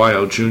Perro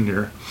Aguayo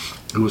Jr.,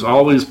 who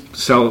always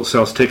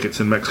sells tickets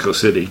in Mexico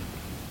City.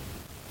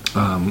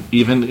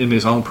 Even in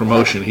his own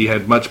promotion, he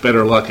had much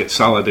better luck at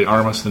Sala de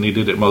Armas than he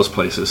did at most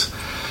places.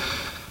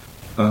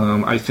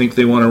 I think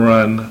they want to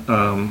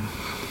run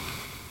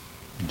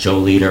Joe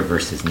Leader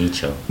versus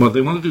Nicho. Well,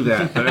 they want to do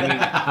that, but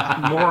I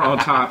mean, more on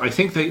top. I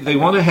think they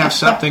want to have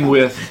something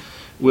with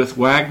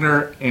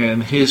Wagner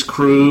and his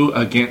crew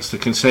against the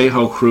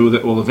Consejo crew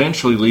that will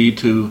eventually lead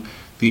to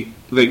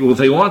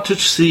they want to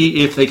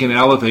see if they can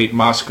elevate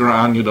Mascara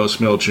Año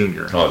 2000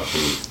 Jr. Oh,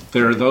 jeez.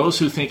 There are those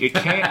who think it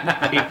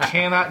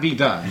cannot be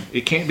done.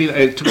 It can't be.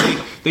 They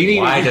need.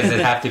 Why does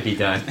it have to be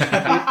done?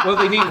 Well,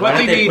 they need. What Why they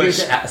don't they need push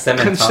is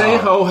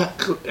Cemental?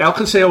 El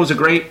Consejo was a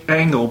great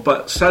angle,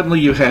 but suddenly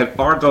you had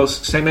Argos,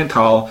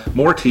 Cemental,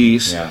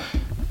 Mortiz. Yeah.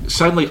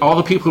 Suddenly, all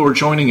the people who were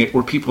joining it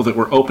were people that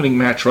were opening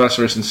match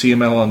wrestlers in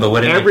CML, and But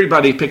what did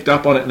everybody picked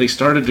up on it, and they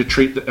started to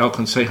treat the El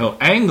Consejo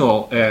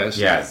angle as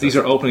Yes. these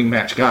are opening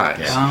match guys.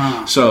 Yeah.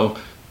 Ah. So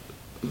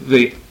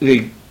they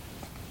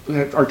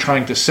are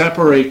trying to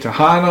separate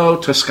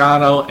Tejano,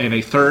 Toscano, and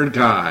a third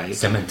guy.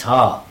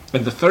 Cemental.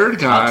 And the third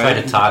guy... I'll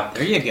try to talk.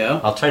 There you go.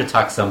 I'll try to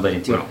talk somebody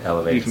into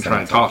elevating. You can try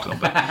and talk to him.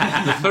 But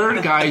the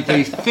third guy,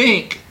 they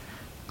think,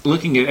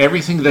 looking at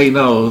everything they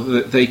know,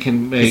 that they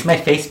can make... He's my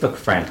Facebook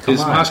friend. Come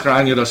is on. Oscar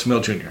Año dos Mil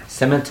Jr.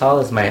 Cemental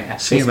is my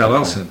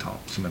CMLL Facebook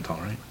friend. Cimental,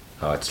 right?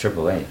 Oh, it's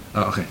AAA.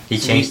 Oh, okay. He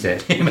changed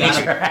it. He made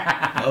sure.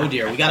 Oh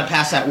dear, we got to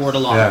pass that word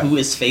along. Yeah. Who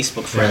is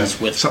Facebook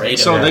friends with Fredo?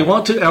 So they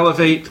want to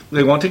elevate,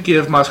 they want to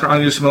give Oscar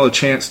Año dos Mil a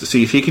chance to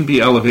see if he can be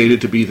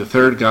elevated to be the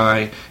third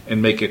guy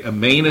and make it a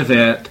main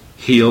event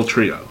heel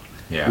trio.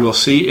 Yeah. We'll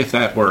see if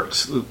that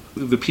works.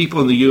 The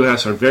people in the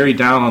U.S. are very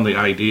down on the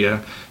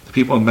idea. The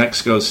people in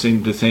Mexico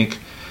seem to think,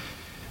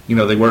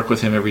 they work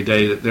with him every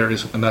day, that there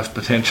is enough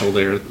potential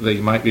there.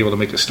 They might be able to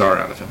make a star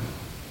out of him.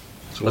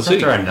 So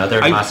Wasn't there another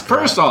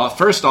Mascara?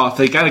 First off,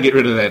 they got to get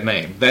rid of that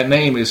name. That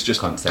name is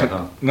just...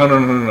 Consejo?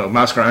 No.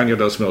 Mascara Año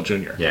dos Mil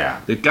Jr. Yeah.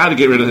 They've got to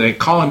get rid of that.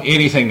 Call him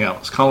anything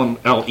else. Call him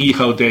El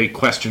Hijo de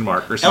an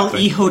or El something.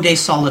 Hijo de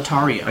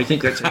Solitario. I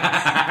think that's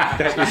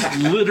that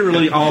is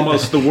literally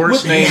almost the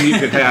worst name you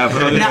could have.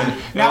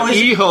 Now El is-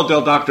 Hijo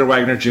del Dr.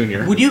 Wagner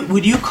Jr. Would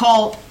you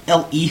call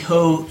El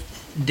Hijo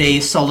de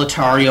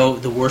Solitario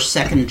the worst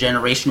second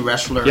generation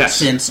wrestler Yes.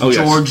 since Oh, yes.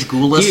 George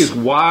Goulas? He is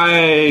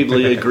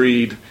widely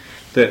agreed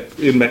that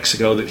in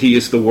Mexico that he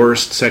is the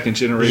worst second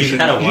generation. You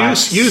gotta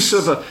watch. Use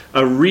of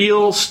a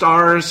real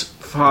star's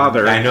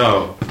father I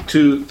know.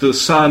 to the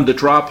son. The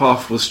drop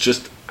off was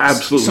just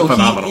absolutely so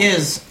phenomenal.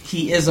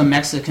 he is a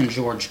Mexican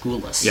George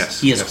Goulas.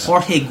 Yes, He is yes.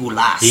 Jorge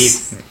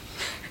Goulas.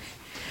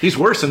 He's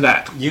worse than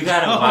that. You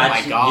gotta Oh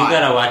watch. my God. You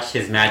gotta watch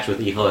his match with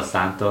Hijo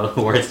Santo,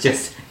 where it's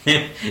just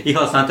him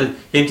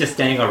just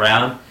standing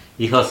around.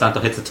 Hijo Santo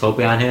hits a tope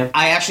on him.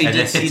 I actually and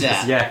did then see it's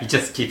just- that. Yeah, he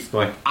just keeps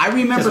going. I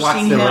remember Just watch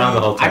seeing them him. around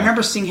the whole time. I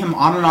remember seeing him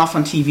on and off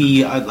on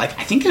TV. I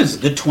think it was a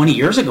good 20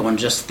 years ago, and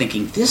just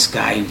thinking this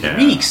guy Yeah.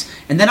 reeks.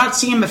 And then I'd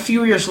see him a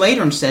few years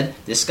later and said,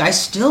 "This guy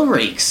still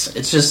reeks."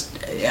 It's just,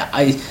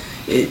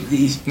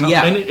 No,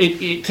 yeah. and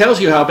it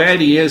tells you how bad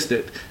he is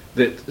that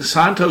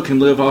Santo can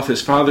live off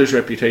his father's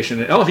reputation.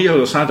 And El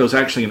Hijo Santo is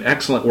actually an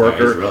excellent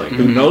worker he's really good.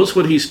 who knows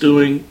what he's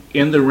doing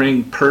in the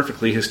ring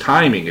perfectly. His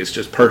timing is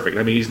just perfect.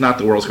 I mean, he's not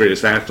the world's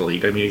greatest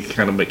athlete. I mean, he's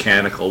kind of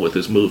mechanical with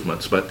his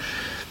movements, but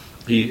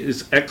he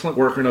is an excellent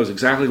worker, knows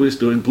exactly what he's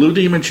doing. Blue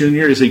Demon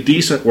Jr. is a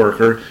decent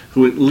worker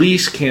who at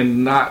least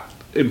cannot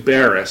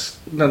embarrass.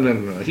 No.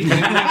 He can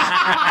at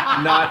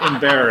least not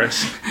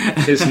embarrass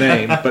his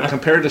name. But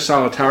compared to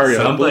Solitario,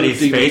 Somebody's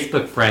Blue Demon-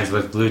 Facebook friends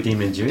with Blue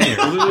Demon Jr.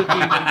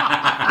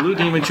 Blue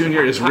Demon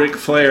Jr. is Ric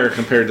Flair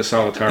compared to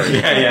Solitario.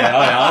 yeah.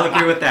 I'll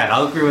agree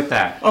with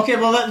that. Okay,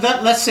 well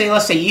let's say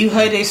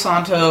Hijo de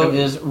Santo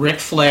is Ric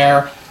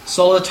Flair.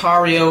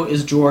 Solitario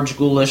is George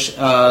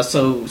Goulas.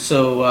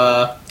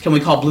 So can we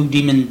call Blue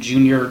Demon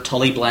Jr.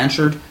 Tully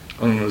Blanchard?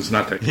 Oh, no, it's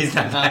not that good. He's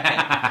not Not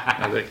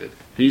that good.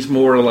 He's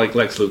more like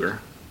Lex Luger.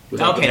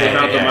 Without, Okay.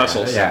 without the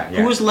muscles. Yeah.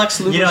 Who is Lex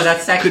Luger? You know,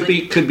 that's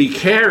actually Could be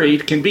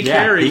carried. Can be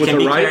Yeah, carried he with can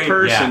the be right carried,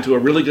 person yeah. to a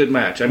really good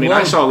match. I mean, Whoa.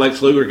 I saw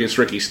Lex Luger against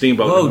Ricky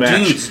Steamboat Whoa, in a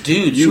match.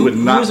 dudes! You would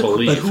not But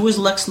believe. who is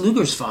Lex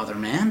Luger's father,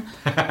 man?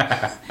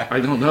 I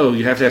don't know.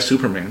 You have to have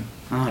Superman.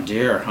 Oh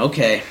dear.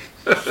 Okay.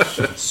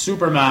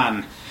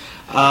 Superman.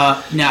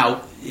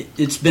 Now,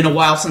 it's been a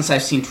while since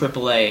I've seen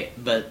AAA,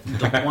 but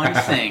the one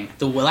thing,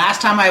 the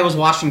last time I was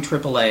watching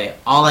AAA,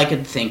 all I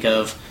could think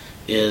of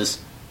is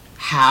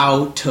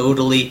how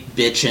totally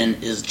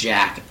bitchin' is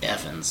Jack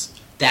Evans.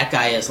 That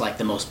guy is like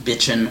the most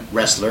bitchin'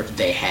 wrestler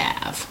they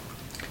have.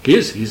 He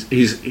is.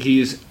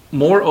 He's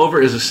more over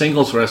as a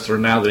singles wrestler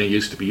now than he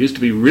used to be. He used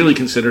to be really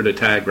considered a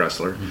tag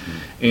wrestler,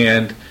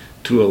 and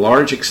to a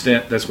large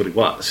extent, that's what he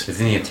was.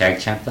 Isn't he a tag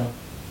champ though?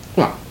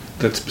 Well,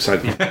 that's beside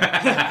the point.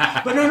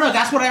 But no,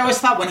 that's what I always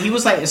thought when he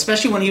was like,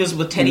 especially when he was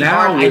with Teddy Now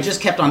Hart. I with-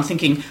 just kept on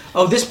thinking,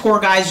 oh, this poor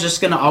guy's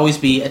just going to always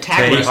be a tag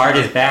Teddy wrestler. Hart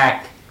is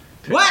back.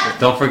 What?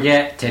 Don't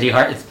forget, Teddy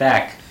Hart is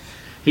back.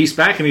 He's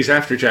back and he's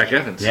after Jack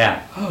Evans.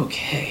 Yeah,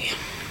 Okay.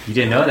 you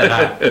didn't know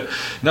that, huh?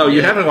 No,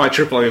 you haven't watched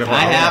AAA in a while. I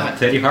haven't.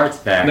 Teddy Hart's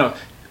back. No,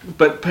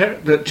 but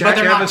Jack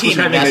they're not Evans was teaming,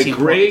 having that's a the important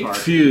great part.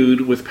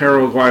 feud with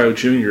Perro Aguayo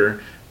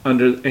Jr.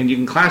 And you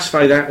can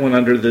classify that one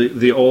under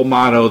the old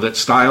motto that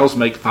styles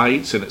make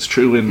fights, and it's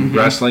true in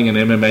wrestling and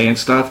MMA and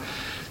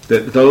stuff,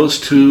 that those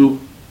two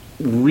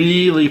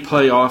really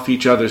play off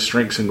each other's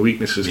strengths and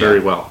weaknesses very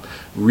well.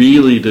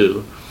 Really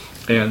do.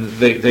 And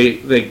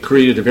they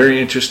created a very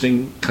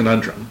interesting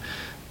conundrum.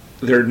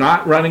 They're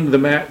not running the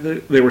match.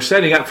 They were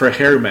setting up for a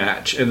hair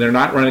match, and they're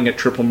not running at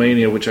Triple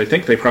Mania, which I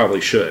think they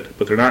probably should.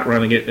 But they're not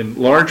running it in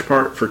large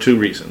part for two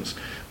reasons.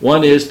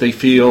 One is they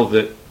feel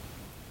that,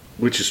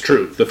 which is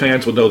true, the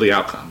fans will know the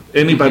outcome.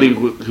 Anybody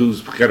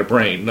who's got a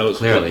brain knows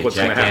Clearly, what's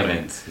going to Jack happen.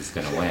 Evans is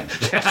going to win.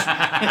 But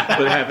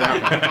have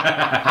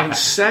that one. And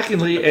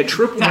secondly, at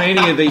Triple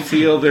Mania, they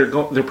feel they're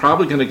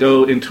probably going to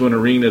go into an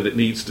arena that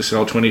needs to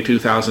sell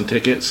 22,000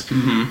 tickets,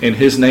 and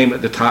his name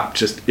at the top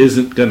just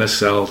isn't going to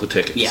sell the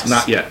tickets. Yes.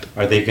 Not yet.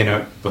 Are they going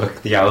to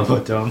book the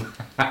Alamo Dome?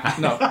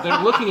 No, what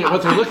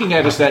they're looking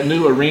at is that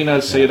new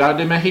arena, Ciudad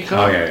de Mexico,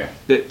 Oh, yeah.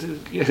 that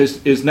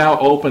is now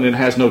open and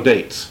has no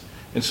dates.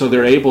 And so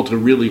they're able to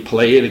really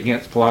play it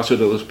against Palacio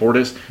de los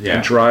Bordes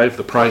and drive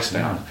the price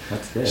down. Yeah,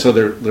 that's good. So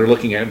they're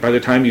looking at it. By the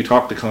time you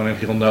talk to Conan,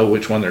 he'll know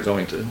which one they're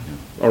going to,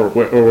 or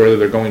whether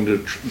they're going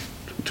to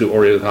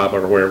Orientaba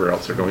or wherever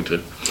else they're going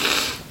to.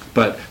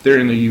 But they're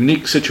in a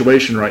unique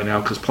situation right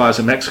now because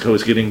Plaza Mexico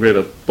is getting rid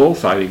of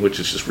bullfighting, which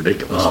is just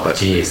ridiculous. Oh,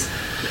 jeez.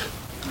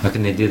 How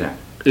can they do that?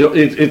 If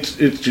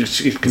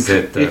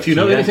you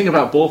know anything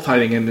about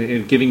bullfighting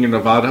and getting your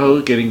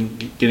Novato,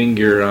 getting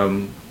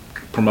your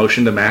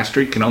promotion to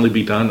mastery can only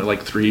be done at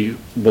like 3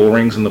 bull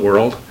rings in the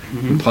world.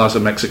 And Plaza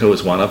Mexico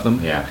is one of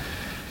them. Yeah.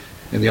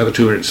 And the other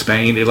 2 are in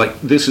Spain.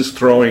 This is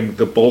throwing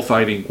the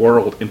bullfighting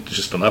world into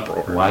just an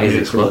uproar. Why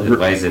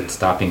is it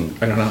stopping?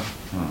 I don't know.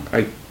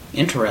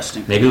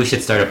 Interesting. Maybe we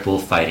should start a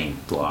bullfighting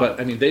blog. But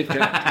I mean, they've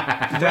got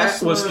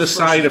that was the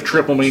side of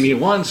Triple Mania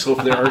 1. So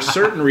if there are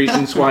certain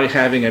reasons why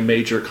having a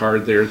major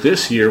card there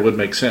this year would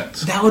make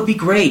sense. That would be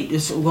great.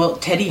 Well,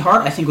 Teddy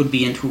Hart, I think, would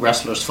be into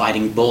wrestlers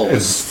fighting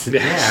bulls.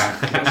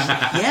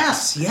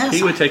 Yes.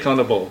 He would take on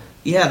a bull.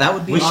 Yeah, that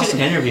would be awesome. We should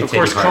interview Of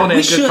course, Teddy Hart.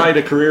 Conan could fight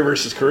a career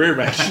versus career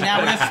match.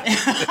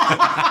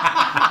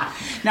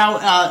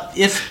 Now,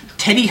 if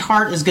Teddy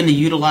Hart is going to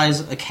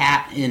utilize a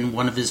cat in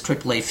one of his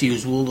AAA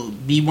feuds, will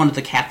it be one of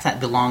the cats that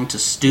belong to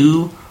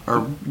Stu,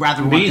 or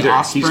rather one of the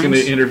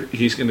Offsprings?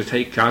 He's going to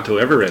take Gato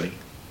Everready.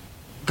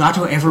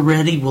 Gato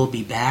Everready will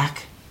be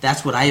back.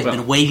 That's what I have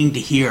been waiting to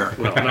hear.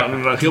 Well, no.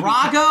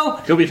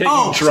 Drago? He'll be taking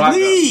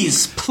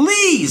Drago.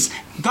 Please!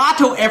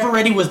 Gato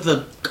Everready was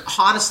the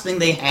hottest thing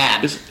they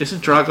had.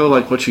 Isn't Drago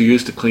like what you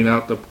use to clean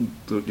out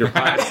your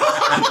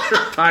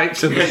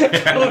pipes, in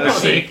the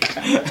sink?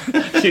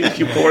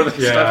 You pour the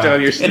stuff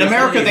down your sink. In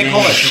America, they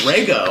call it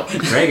Drago.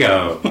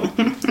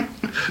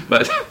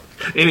 But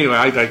anyway,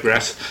 I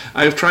digress.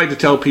 I've tried to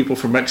tell people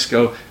from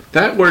Mexico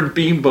that word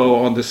bimbo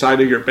on the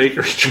side of your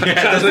bakery truck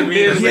doesn't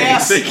mean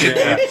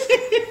anything.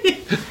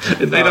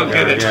 And they don't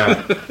get it.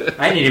 Yeah.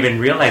 I didn't even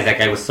realize that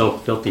guy was so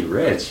filthy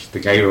rich. The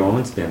guy who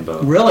owns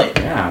Bimbo. Really?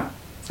 Yeah.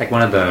 It's like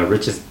one of the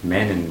richest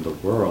men in the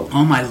world.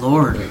 Oh my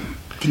lord.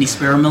 Can he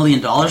spare $1 million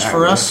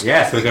for us?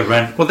 Yeah, so we could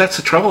run. Well, that's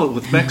the trouble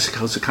with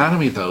Mexico's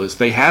economy, though, is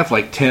they have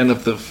like 10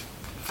 of the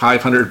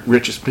 500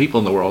 richest people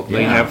in the world. Yeah.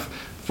 They have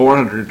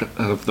 400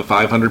 of the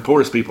 500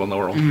 poorest people in the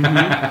world.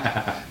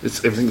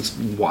 Everything's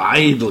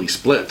widely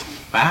split.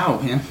 Wow,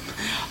 man.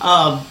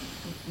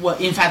 Well,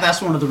 in fact,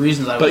 that's one of the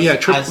reasons I was... But yeah,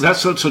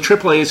 so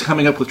AAA is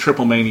coming up with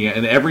Triple Mania,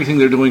 and everything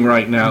they're doing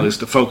right now is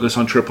to focus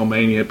on Triple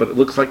Mania, but it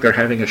looks like they're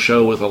having a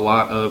show with a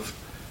lot of...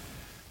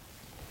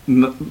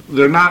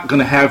 They're not going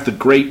to have the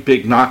great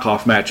big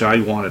knockoff match I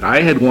wanted.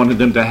 I had wanted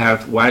them to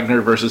have Wagner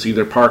versus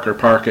either Park or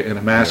Parka in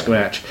a mask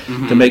match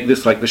to make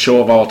this like the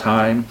show of all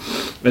time,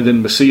 and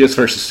then Macias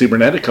versus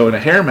Cibernetico in a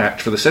hair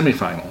match for the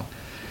semifinal.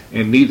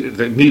 And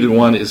neither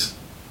one is...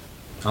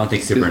 I don't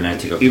think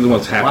Cibernetico. Either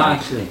one's happening. Well,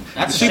 actually,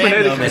 that's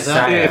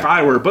Cibernetico. If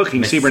I were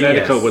booking,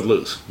 Cibernetico would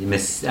lose.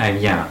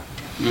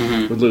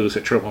 Would lose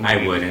at Triple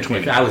Mania. I wouldn't.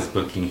 If I was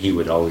booking, he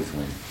would always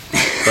win.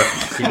 But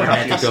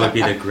Cibernetico would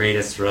be the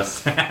greatest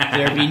wrestler.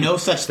 There'd be no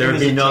such thing. There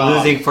would be no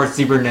losing for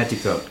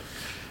Cibernetico.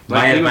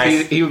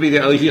 He would be the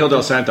El Hijo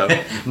del Santo.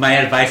 My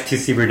advice to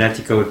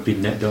Cibernetico would be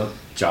no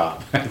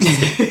job.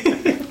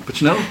 But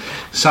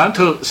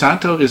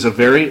Santo is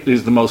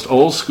the most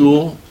old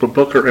school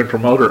booker and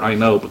promoter I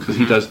know, because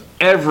he does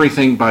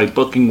everything by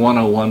Booking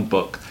 101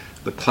 book,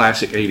 the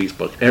classic 80s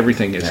book.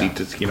 Everything is he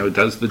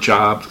does the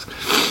jobs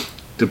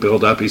to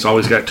build up. He's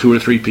always got 2 or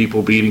 3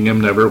 people beating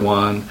him, never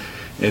won,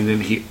 and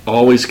then he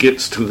always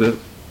gets to the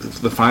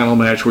final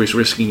match where he's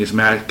risking his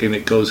match, and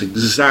it goes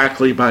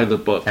exactly by the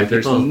book. And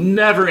there's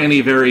never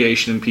any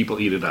variation, and people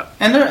eat it up.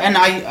 And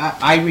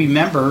I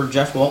remember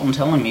Jeff Walton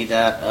telling me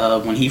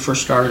that when he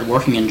first started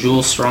working in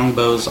Jules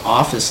Strongbow's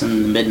office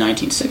in the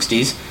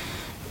mid-1960s,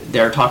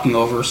 they're talking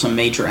over some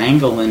major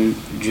angle, and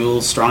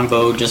Jules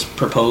Strongbow just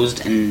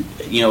proposed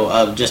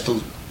just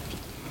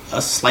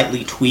a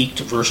slightly tweaked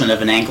version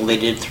of an angle they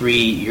did 3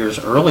 years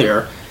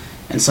earlier.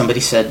 And somebody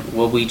said,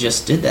 well, we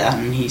just did that.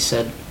 And he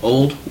said,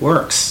 old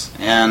works.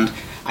 And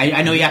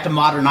I know you have to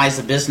modernize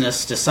the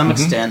business to some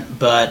extent,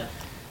 but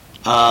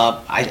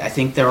I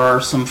think there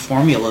are some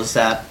formulas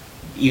that,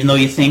 even though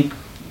you think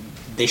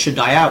they should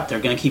die out,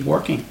 they're going to keep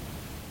working.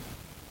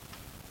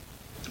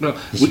 Well,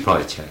 you should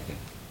probably check it.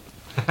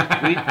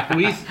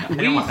 we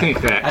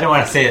think that. I don't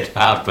want to say it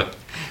loud, but...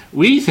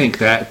 We think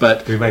that,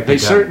 but they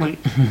certainly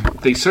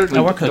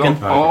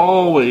don't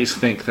always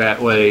think that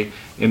way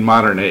in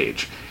modern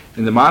age.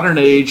 In the modern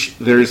age,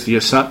 there's the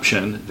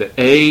assumption that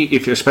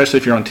especially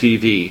if you're on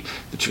TV,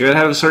 that you got to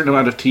have a certain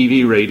amount of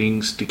TV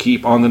ratings to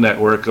keep on the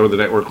network, or the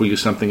network will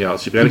use something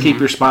else. You've got to keep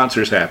your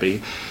sponsors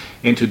happy,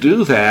 and to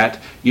do that,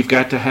 you've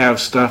got to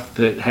have stuff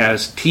that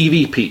has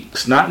TV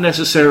peaks, not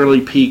necessarily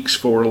peaks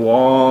for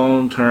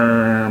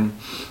long-term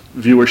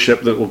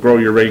viewership that will grow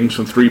your ratings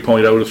from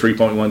 3.0 to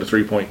 3.1 to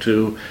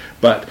 3.2,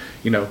 but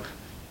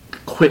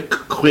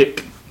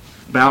quick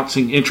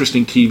bouncing,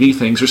 interesting TV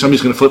things, or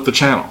somebody's going to flip the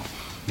channel.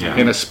 Yeah.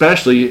 And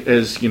especially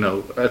as,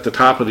 at the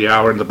top of the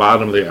hour and the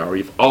bottom of the hour,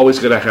 you've always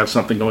got to have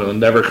something going on,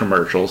 never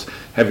commercials.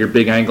 Have your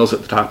big angles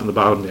at the top and the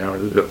bottom of the hour,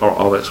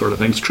 all that sort of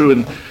thing. It's true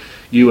in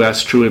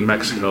U.S., true in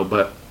Mexico,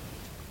 but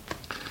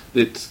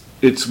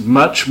it's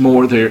much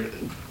more there.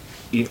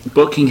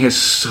 Booking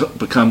has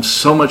become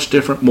so much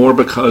different, more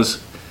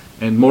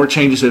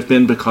changes have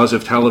been because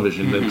of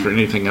television than for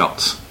anything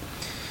else.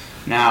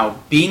 Now,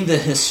 being the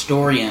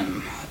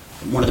historian,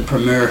 one of the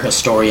premier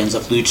historians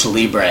of Lucha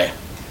Libre.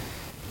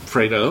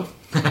 Fredo?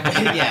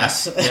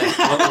 Yes.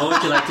 What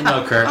would you like to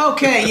know, Kurt?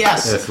 Okay,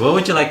 yes. Yes. What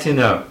would you like to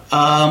know?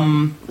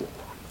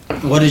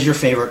 What is your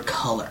favorite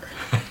color?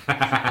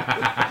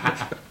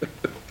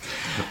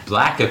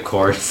 Black, of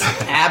course.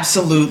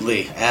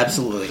 Absolutely.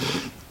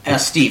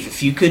 Steve,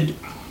 if you could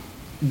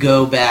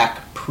go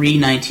back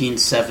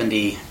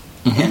pre-1970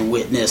 and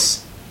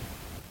witness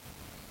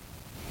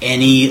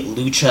any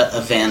lucha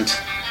event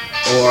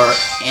or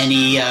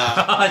any...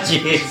 Oh,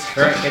 jeez.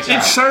 Kurt, good job.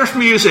 It's surf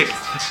music.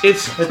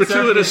 It's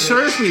gratuitous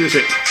surf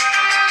music.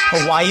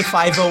 Hawaii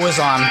Five-0 is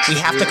on. We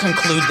have to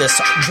conclude this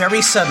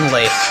very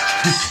suddenly.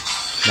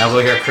 Now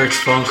we'll hear Kurt's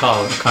phone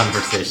call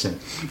conversation.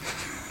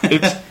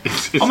 It's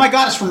Oh my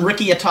god, it's from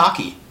Ricky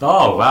Ataki.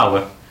 Oh,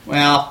 wow.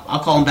 Well, I'll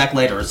call him back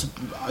later. It's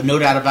no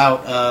doubt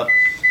about...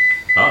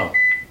 Oh.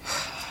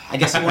 I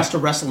guess he wants to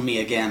wrestle me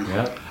again.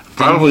 Yep.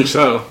 probably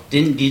so.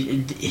 Didn't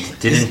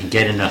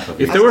get enough of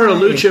it. If there were a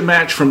lucha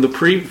match from the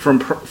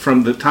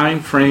time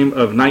frame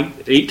of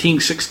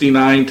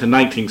 1869 to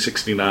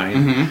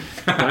 1969,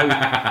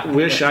 I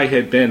wish I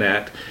had been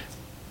at.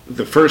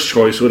 The first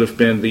choice would have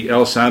been the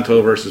El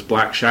Santo versus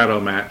Black Shadow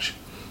match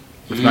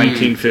of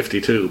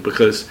 1952,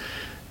 because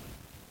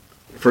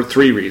for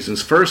three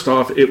reasons. First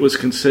off, it was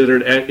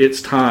considered at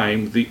its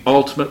time the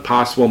ultimate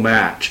possible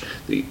match.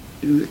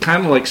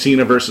 Kind of like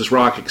Cena versus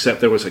Rock,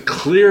 except there was a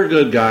clear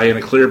good guy and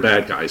a clear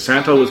bad guy.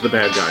 Santo was the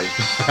bad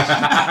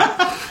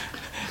guy.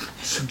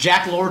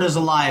 Jack Lord is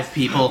alive,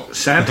 people.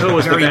 Santo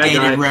was the Very bad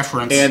dated guy,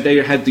 reference. and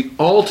they had the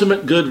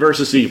ultimate good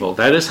versus evil.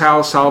 That is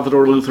how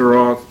Salvador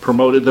Luthor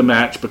promoted the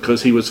match,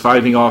 because he was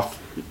fighting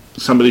off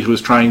somebody who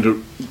was trying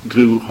to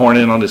horn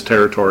in on his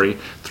territory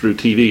through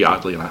TV,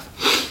 oddly enough.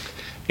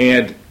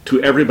 And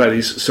to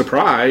everybody's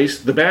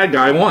surprise, the bad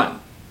guy won.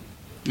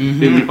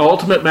 In the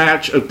ultimate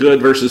match of good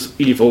versus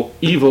evil,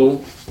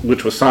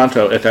 which was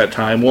Santo at that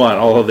time, won,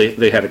 although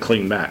they had a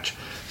clean match.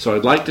 So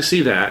I'd like to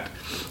see that.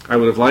 I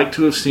would have liked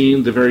to have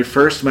seen the very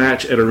first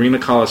match at Arena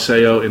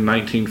Coliseo in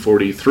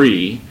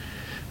 1943,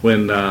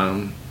 when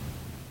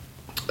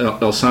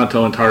El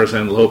Santo and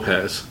Tarzan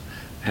Lopez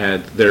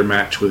had their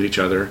match with each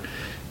other.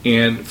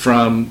 And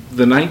from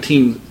the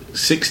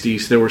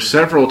 1960s, there were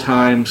several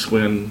times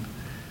when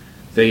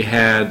they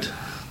had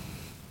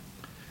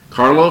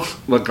Carlos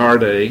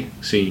Lagarde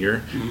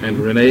Sr. and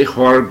Rene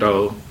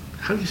Guajardo.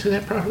 How do you say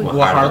that properly?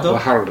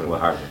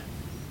 Guajardo.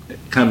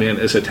 Come in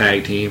as a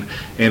tag team,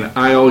 and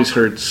I always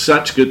heard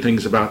such good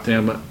things about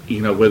them.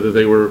 Whether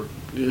they were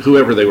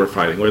whoever they were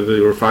fighting, whether they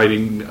were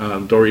fighting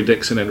Dory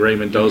Dixon and Ray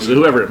Mendoza,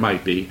 whoever it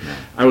might be.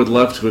 I would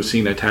love to have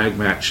seen a tag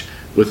match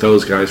with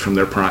those guys from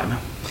their prime.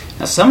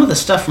 Now, some of the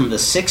stuff from the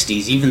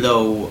 60s, even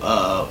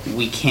though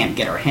we can't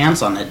get our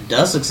hands on it,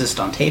 does exist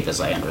on tape,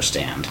 as I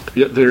understand.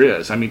 Yeah, there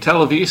is. I mean,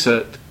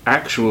 Televisa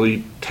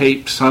actually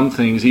taped some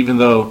things, even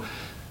though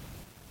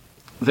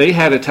they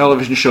had a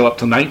television show up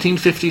till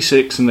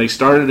 1956, and they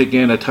started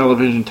again a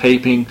television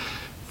taping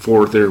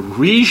for their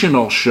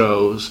regional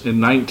shows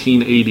in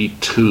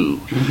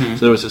 1982. So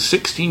there was a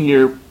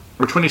 16-year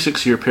or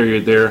 26-year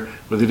period there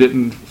where they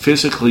didn't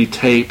physically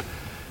tape,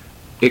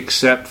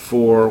 except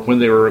for when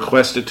they were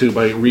requested to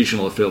by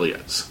regional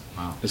affiliates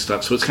and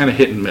stuff. So it's kind of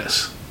hit and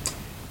miss.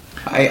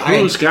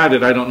 Who's got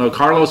it? I don't know.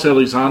 Carlos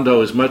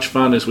Elizondo, as much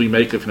fun as we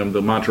make of him,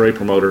 the Monterrey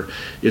promoter,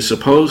 is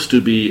supposed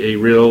to be a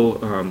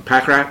real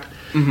pack rat,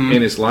 and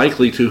is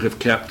likely to have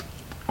kept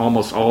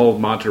almost all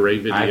Monterrey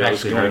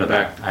videos going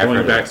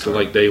back to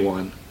like day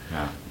one.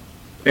 Yeah.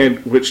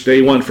 And which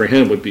day one for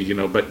him would be,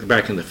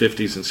 back in the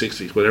 50s and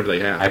 60s, whatever they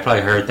have. I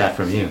probably heard that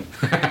from you.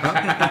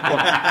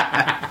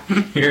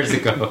 Years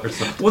ago or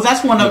something. Well,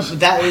 that's one of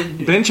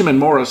that. Benjamin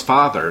Mora's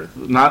father,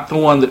 not the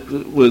one that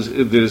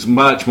is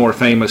much more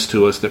famous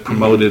to us, that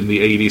promoted in the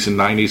 80s and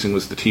 90s and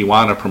was the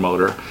Tijuana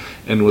promoter,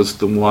 and was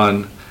the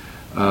one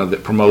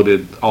that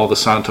promoted all the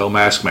Santo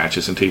mask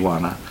matches in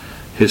Tijuana.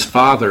 His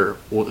father,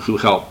 who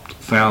helped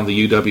found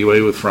the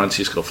UWA with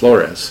Francisco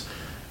Flores,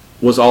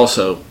 was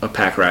also a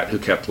pack rat who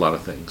kept a lot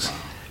of things.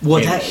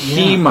 Well,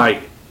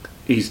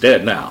 He's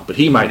dead now, but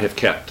he might have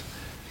kept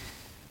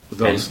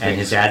those things. And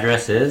his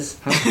address is?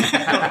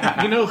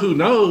 Who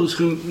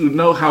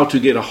know how to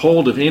get a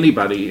hold of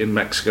anybody in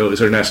Mexico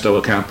is Ernesto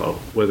Ocampo.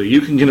 Whether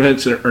you can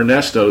convince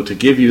Ernesto to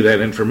give you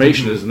that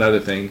information is another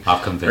thing.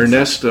 I'll convince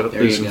Ernesto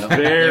him. is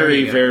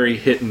very, very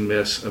hit and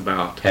miss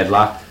about.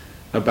 Headlock?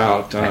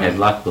 about A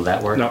headlock, will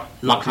that work? no.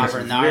 La He's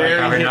Cavernaria. very hit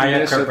and Cavernaria,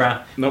 miss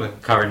at-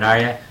 Nope.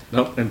 Cavernaria.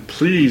 Nope. And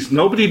please,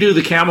 nobody do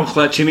the camel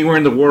clutch anywhere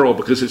in the world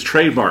because it's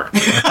trademarked.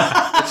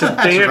 It's a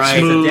dance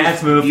right. move. It's a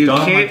dance move. You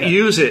Don't can't like it.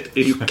 use it.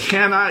 You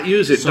cannot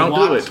use it. So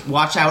Don't do it.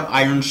 Watch out,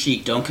 Iron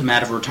Sheik. Don't come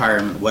out of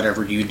retirement,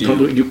 whatever you do. Don't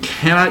do it. You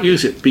cannot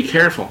use it. Be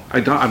careful.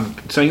 I'm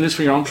saying this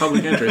for your own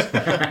public interest.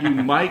 You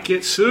might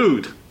get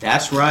sued.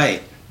 That's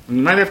right.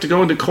 You might have to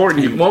go into court,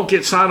 and you won't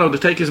get Sano to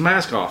take his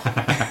mask off.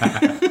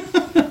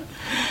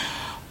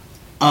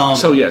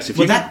 So yes, if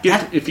well, you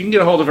if you can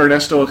get a hold of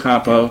Ernesto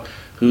Ocampo,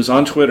 who's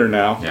on Twitter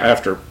now Yeah.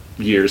 after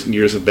years and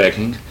years of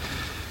begging,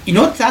 You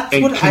know what? That's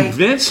and what I.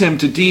 convince him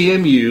to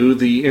DM you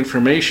the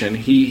information,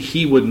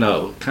 he would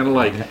know. Kind of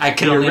like I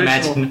can only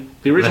imagine.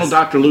 the original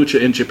Dr. Lucha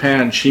in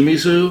Japan,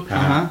 Shimizu.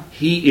 Uh-huh.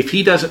 If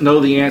he doesn't know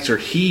the answer,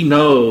 he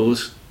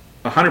knows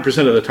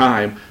 100% of the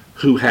time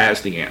who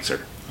has the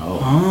answer.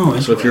 Oh,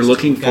 So if you're interesting.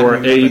 looking Gotta for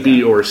remember A,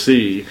 B, that. or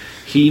C,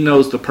 he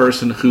knows the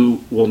person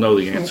who will know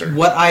the answer.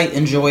 What I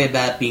enjoy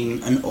about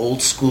being an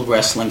old school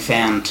wrestling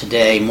fan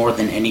today more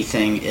than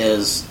anything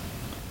is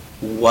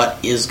what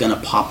is going to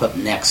pop up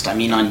next. I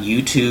mean, on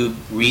YouTube,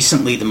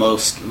 recently the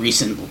most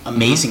recent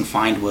amazing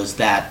find was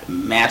that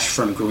match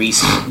from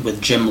Greece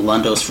with Jim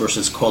Lundos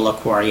versus Kola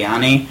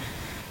Kwariani.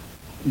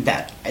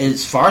 That,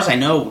 as far as I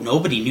know,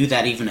 nobody knew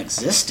that even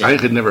existed. I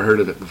had never heard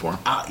of it before.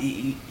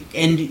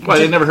 And Well,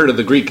 I had never heard of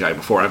the Greek guy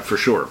before, for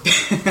sure.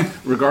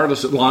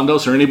 Regardless of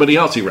Londos or anybody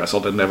else he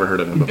wrestled, I'd never heard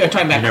of him before. They're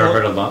talking You about never Kola-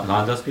 heard of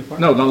Londos before?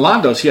 No,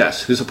 Londos,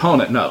 yes. His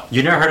opponent, no.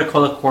 You never heard of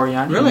Kola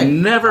Kwariani? Really?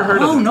 Never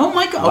heard of Oh him. no,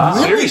 Michael! Wow. Oh,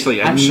 really?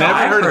 Seriously, I've I'm never shocked.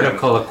 I've heard heard of of him.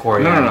 Kola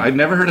Kwariani. No, I'd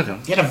never heard of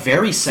him. He had a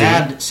very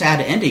sad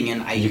ending,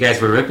 and You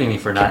guys were ripping me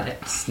for not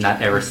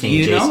ever seeing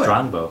You Jay know it.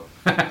 Strongbow.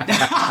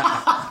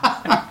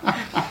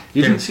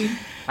 You didn't see?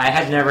 I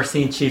had never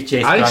seen Chief Jay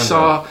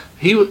Strongbow.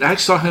 I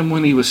saw him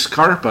when he was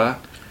Scarpa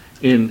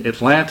in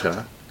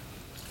Atlanta,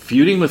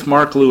 feuding with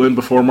Mark Lewin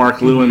before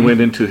Mark Lewin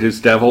went into his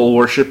devil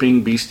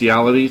worshipping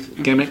bestiality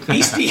gimmick.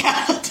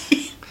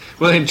 bestiality.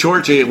 Well, in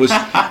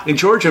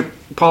Georgia,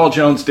 Paul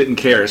Jones didn't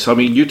care. So I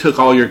mean, you took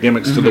all your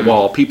gimmicks to the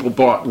wall. People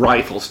brought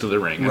rifles to the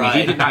ring. I mean, Right.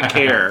 he did not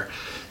care.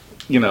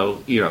 You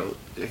know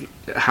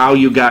how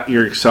you got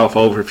yourself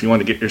over if you want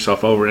to get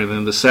yourself over. And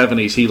in the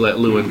 '70s, he let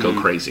Lewin go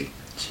crazy.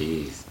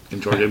 Jeez. In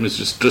Georgia, it was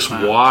just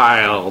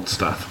wild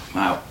stuff.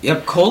 Wow.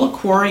 Yep, Kola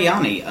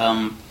Kwariani.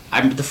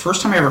 The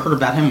first time I ever heard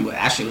about him,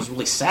 actually, it was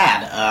really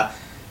sad.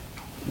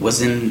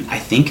 Was in, I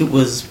think it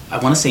was, I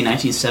want to say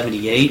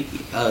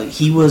 1978.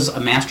 He was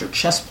a master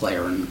chess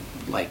player, and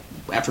like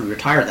after he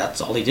retired, that's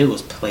all he did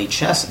was play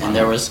chess. And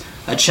there was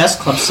a chess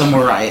club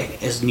somewhere,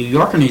 is New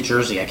York or New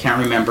Jersey, I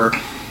can't remember.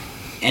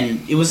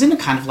 And it was in a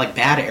kind of like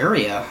bad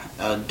area.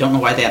 Don't know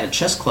why they had a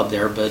chess club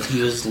there, but he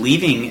was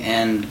leaving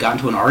and got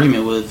into an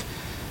argument with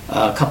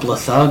a couple of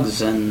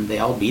thugs, and they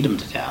all beat him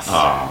to death.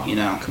 Oh, you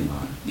know, come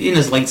on. in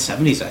his late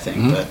 70s, I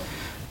think.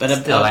 But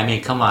Still, I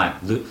mean, come on.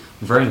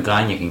 Vern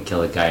Gagne can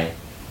kill a guy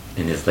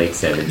in his late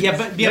 70s. yeah,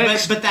 but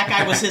that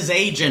guy was his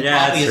age and Yeah,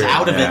 probably that's is true.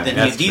 out of Yeah, it. Then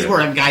that's these true.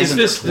 were guys Is in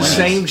this their the 20s.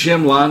 same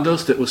Jim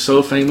Londos that was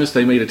so famous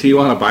they made a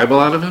Tijuana Bible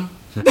out of him?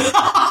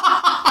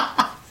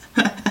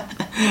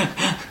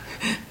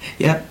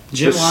 Yep,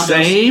 Jim The Londos.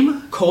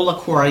 same? Kola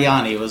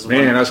Kwariani was one.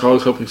 Man, I was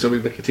always hoping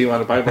somebody would make a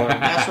Tijuana Bible out of him.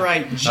 That's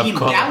right, Jim.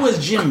 course. That was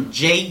Jim,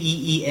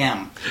 Jeem,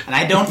 and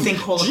I don't think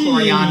Kola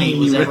Kwariani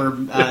was ever.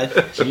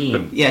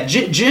 Gene. Yeah,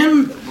 Jim.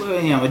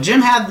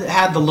 Jim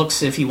had the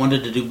looks. If he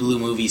wanted to do blue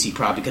movies, he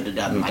probably could have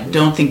done them. I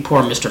don't think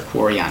poor Mr.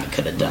 Kwariani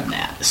could have done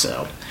that.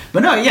 So,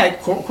 but no, yeah,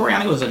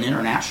 Kwariani was an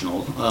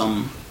international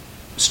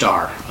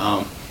star.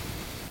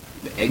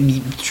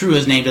 True,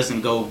 his name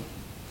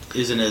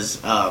isn't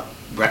as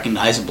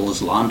recognizable as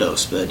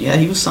Londos, but yeah,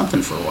 he was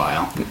something for a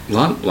while.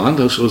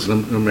 Londos was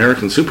an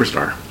American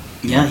superstar,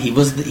 Yeah, he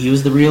was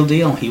the real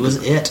deal. He was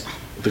it.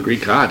 the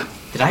Greek god.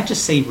 Did I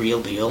just say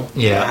real deal?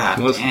 Yeah.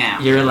 God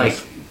damn. You're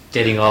like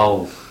getting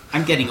all.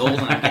 I'm getting old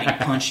and I'm getting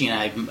punchy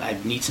and I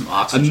need some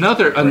oxygen.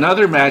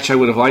 Another match I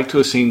would have liked to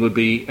have seen would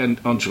be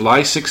on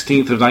July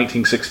 16th of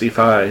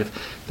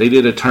 1965. They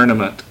did a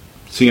tournament.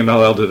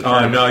 CMLL did a Oh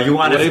tournament. no! You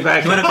want to Way go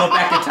back.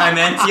 back in time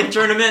and see a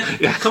tournament?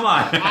 Come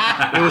on!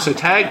 It was a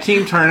tag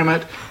team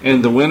tournament,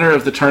 and the winner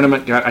of the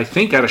tournament got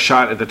a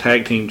shot at the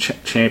tag team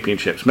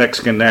championships,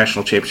 Mexican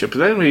national championships.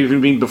 That didn't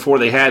even mean before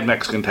they had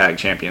Mexican tag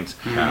champions,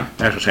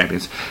 national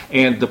champions.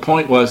 And the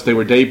point was they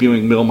were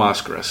debuting Mil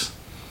Mascaras,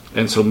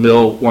 and so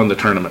Mil won the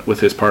tournament with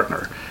his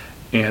partner,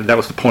 and that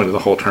was the point of the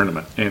whole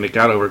tournament. And it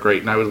got over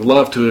great. And I would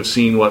love to have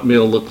seen what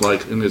Mil looked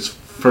like in his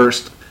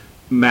first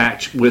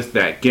match with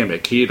that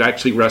gimmick. He had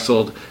actually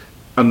wrestled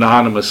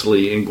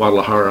anonymously in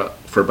Guadalajara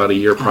for about a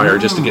year prior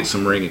just to get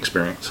some ring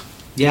experience,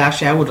 Yeah,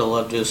 actually, I would have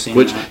loved to have seen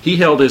which that. he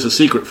held as a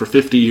secret for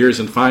 50 years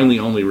and finally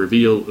only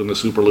revealed in the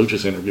Super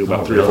Luchas interview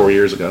about 3 or 4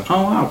 years ago.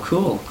 Oh wow,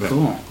 cool, Yeah.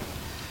 cool.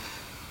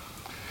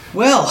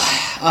 Well,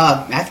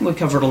 I think we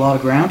covered a lot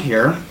of ground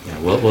here. Yeah,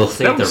 we'll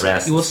save the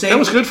rest. You will say That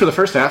was good for the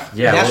first half.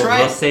 Yeah, That's we'll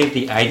right. save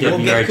the We'll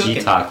get cooking.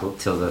 IWRG talk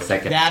till the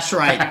second. That's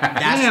right.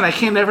 Man, I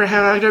can never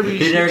have He never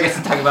IWC. gets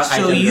to talk about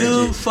So IWRG.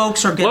 you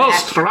folks are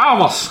Los gonna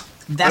Tramos.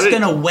 That's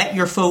going to whet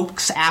your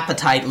folks'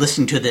 appetite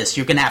listening to this.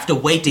 You're going to have to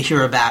wait to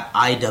hear about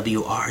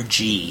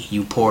IWRG,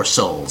 you poor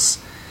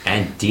souls.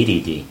 And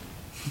DDD.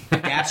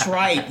 That's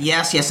right.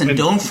 Yes. And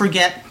don't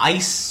forget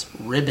Ice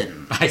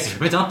Ribbon. Ice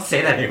Ribbon. Don't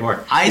say that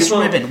anymore.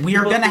 Ribbon. We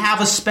are going to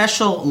have a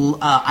special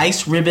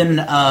Ice Ribbon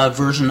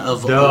version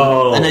of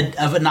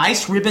an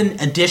Ice Ribbon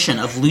edition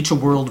of Lucha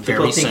World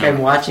very soon. People think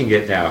I'm watching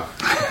it now.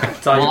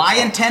 Well, I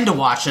intend to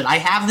watch it. I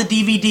have the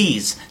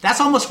DVDs. That's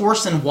almost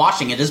worse than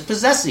watching it, is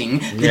possessing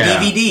the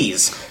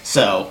DVDs.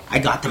 So I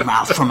got them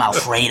out from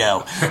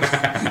Alfredo.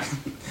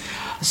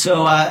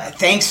 So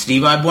thanks,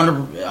 Steve. I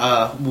want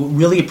to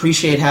really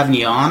appreciate having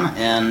you on,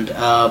 and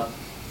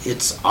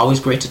it's always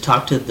great to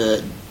talk to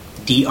the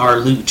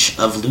Dr. Luch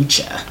of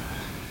Lucha.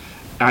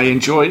 I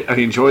enjoyed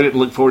it.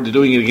 Look forward to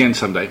doing it again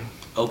someday.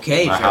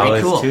 Okay,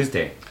 very cool.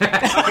 Tuesday.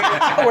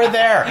 We're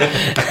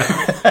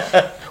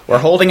there. We're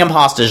holding him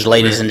hostage,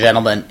 ladies and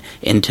gentlemen.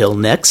 Until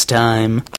next time.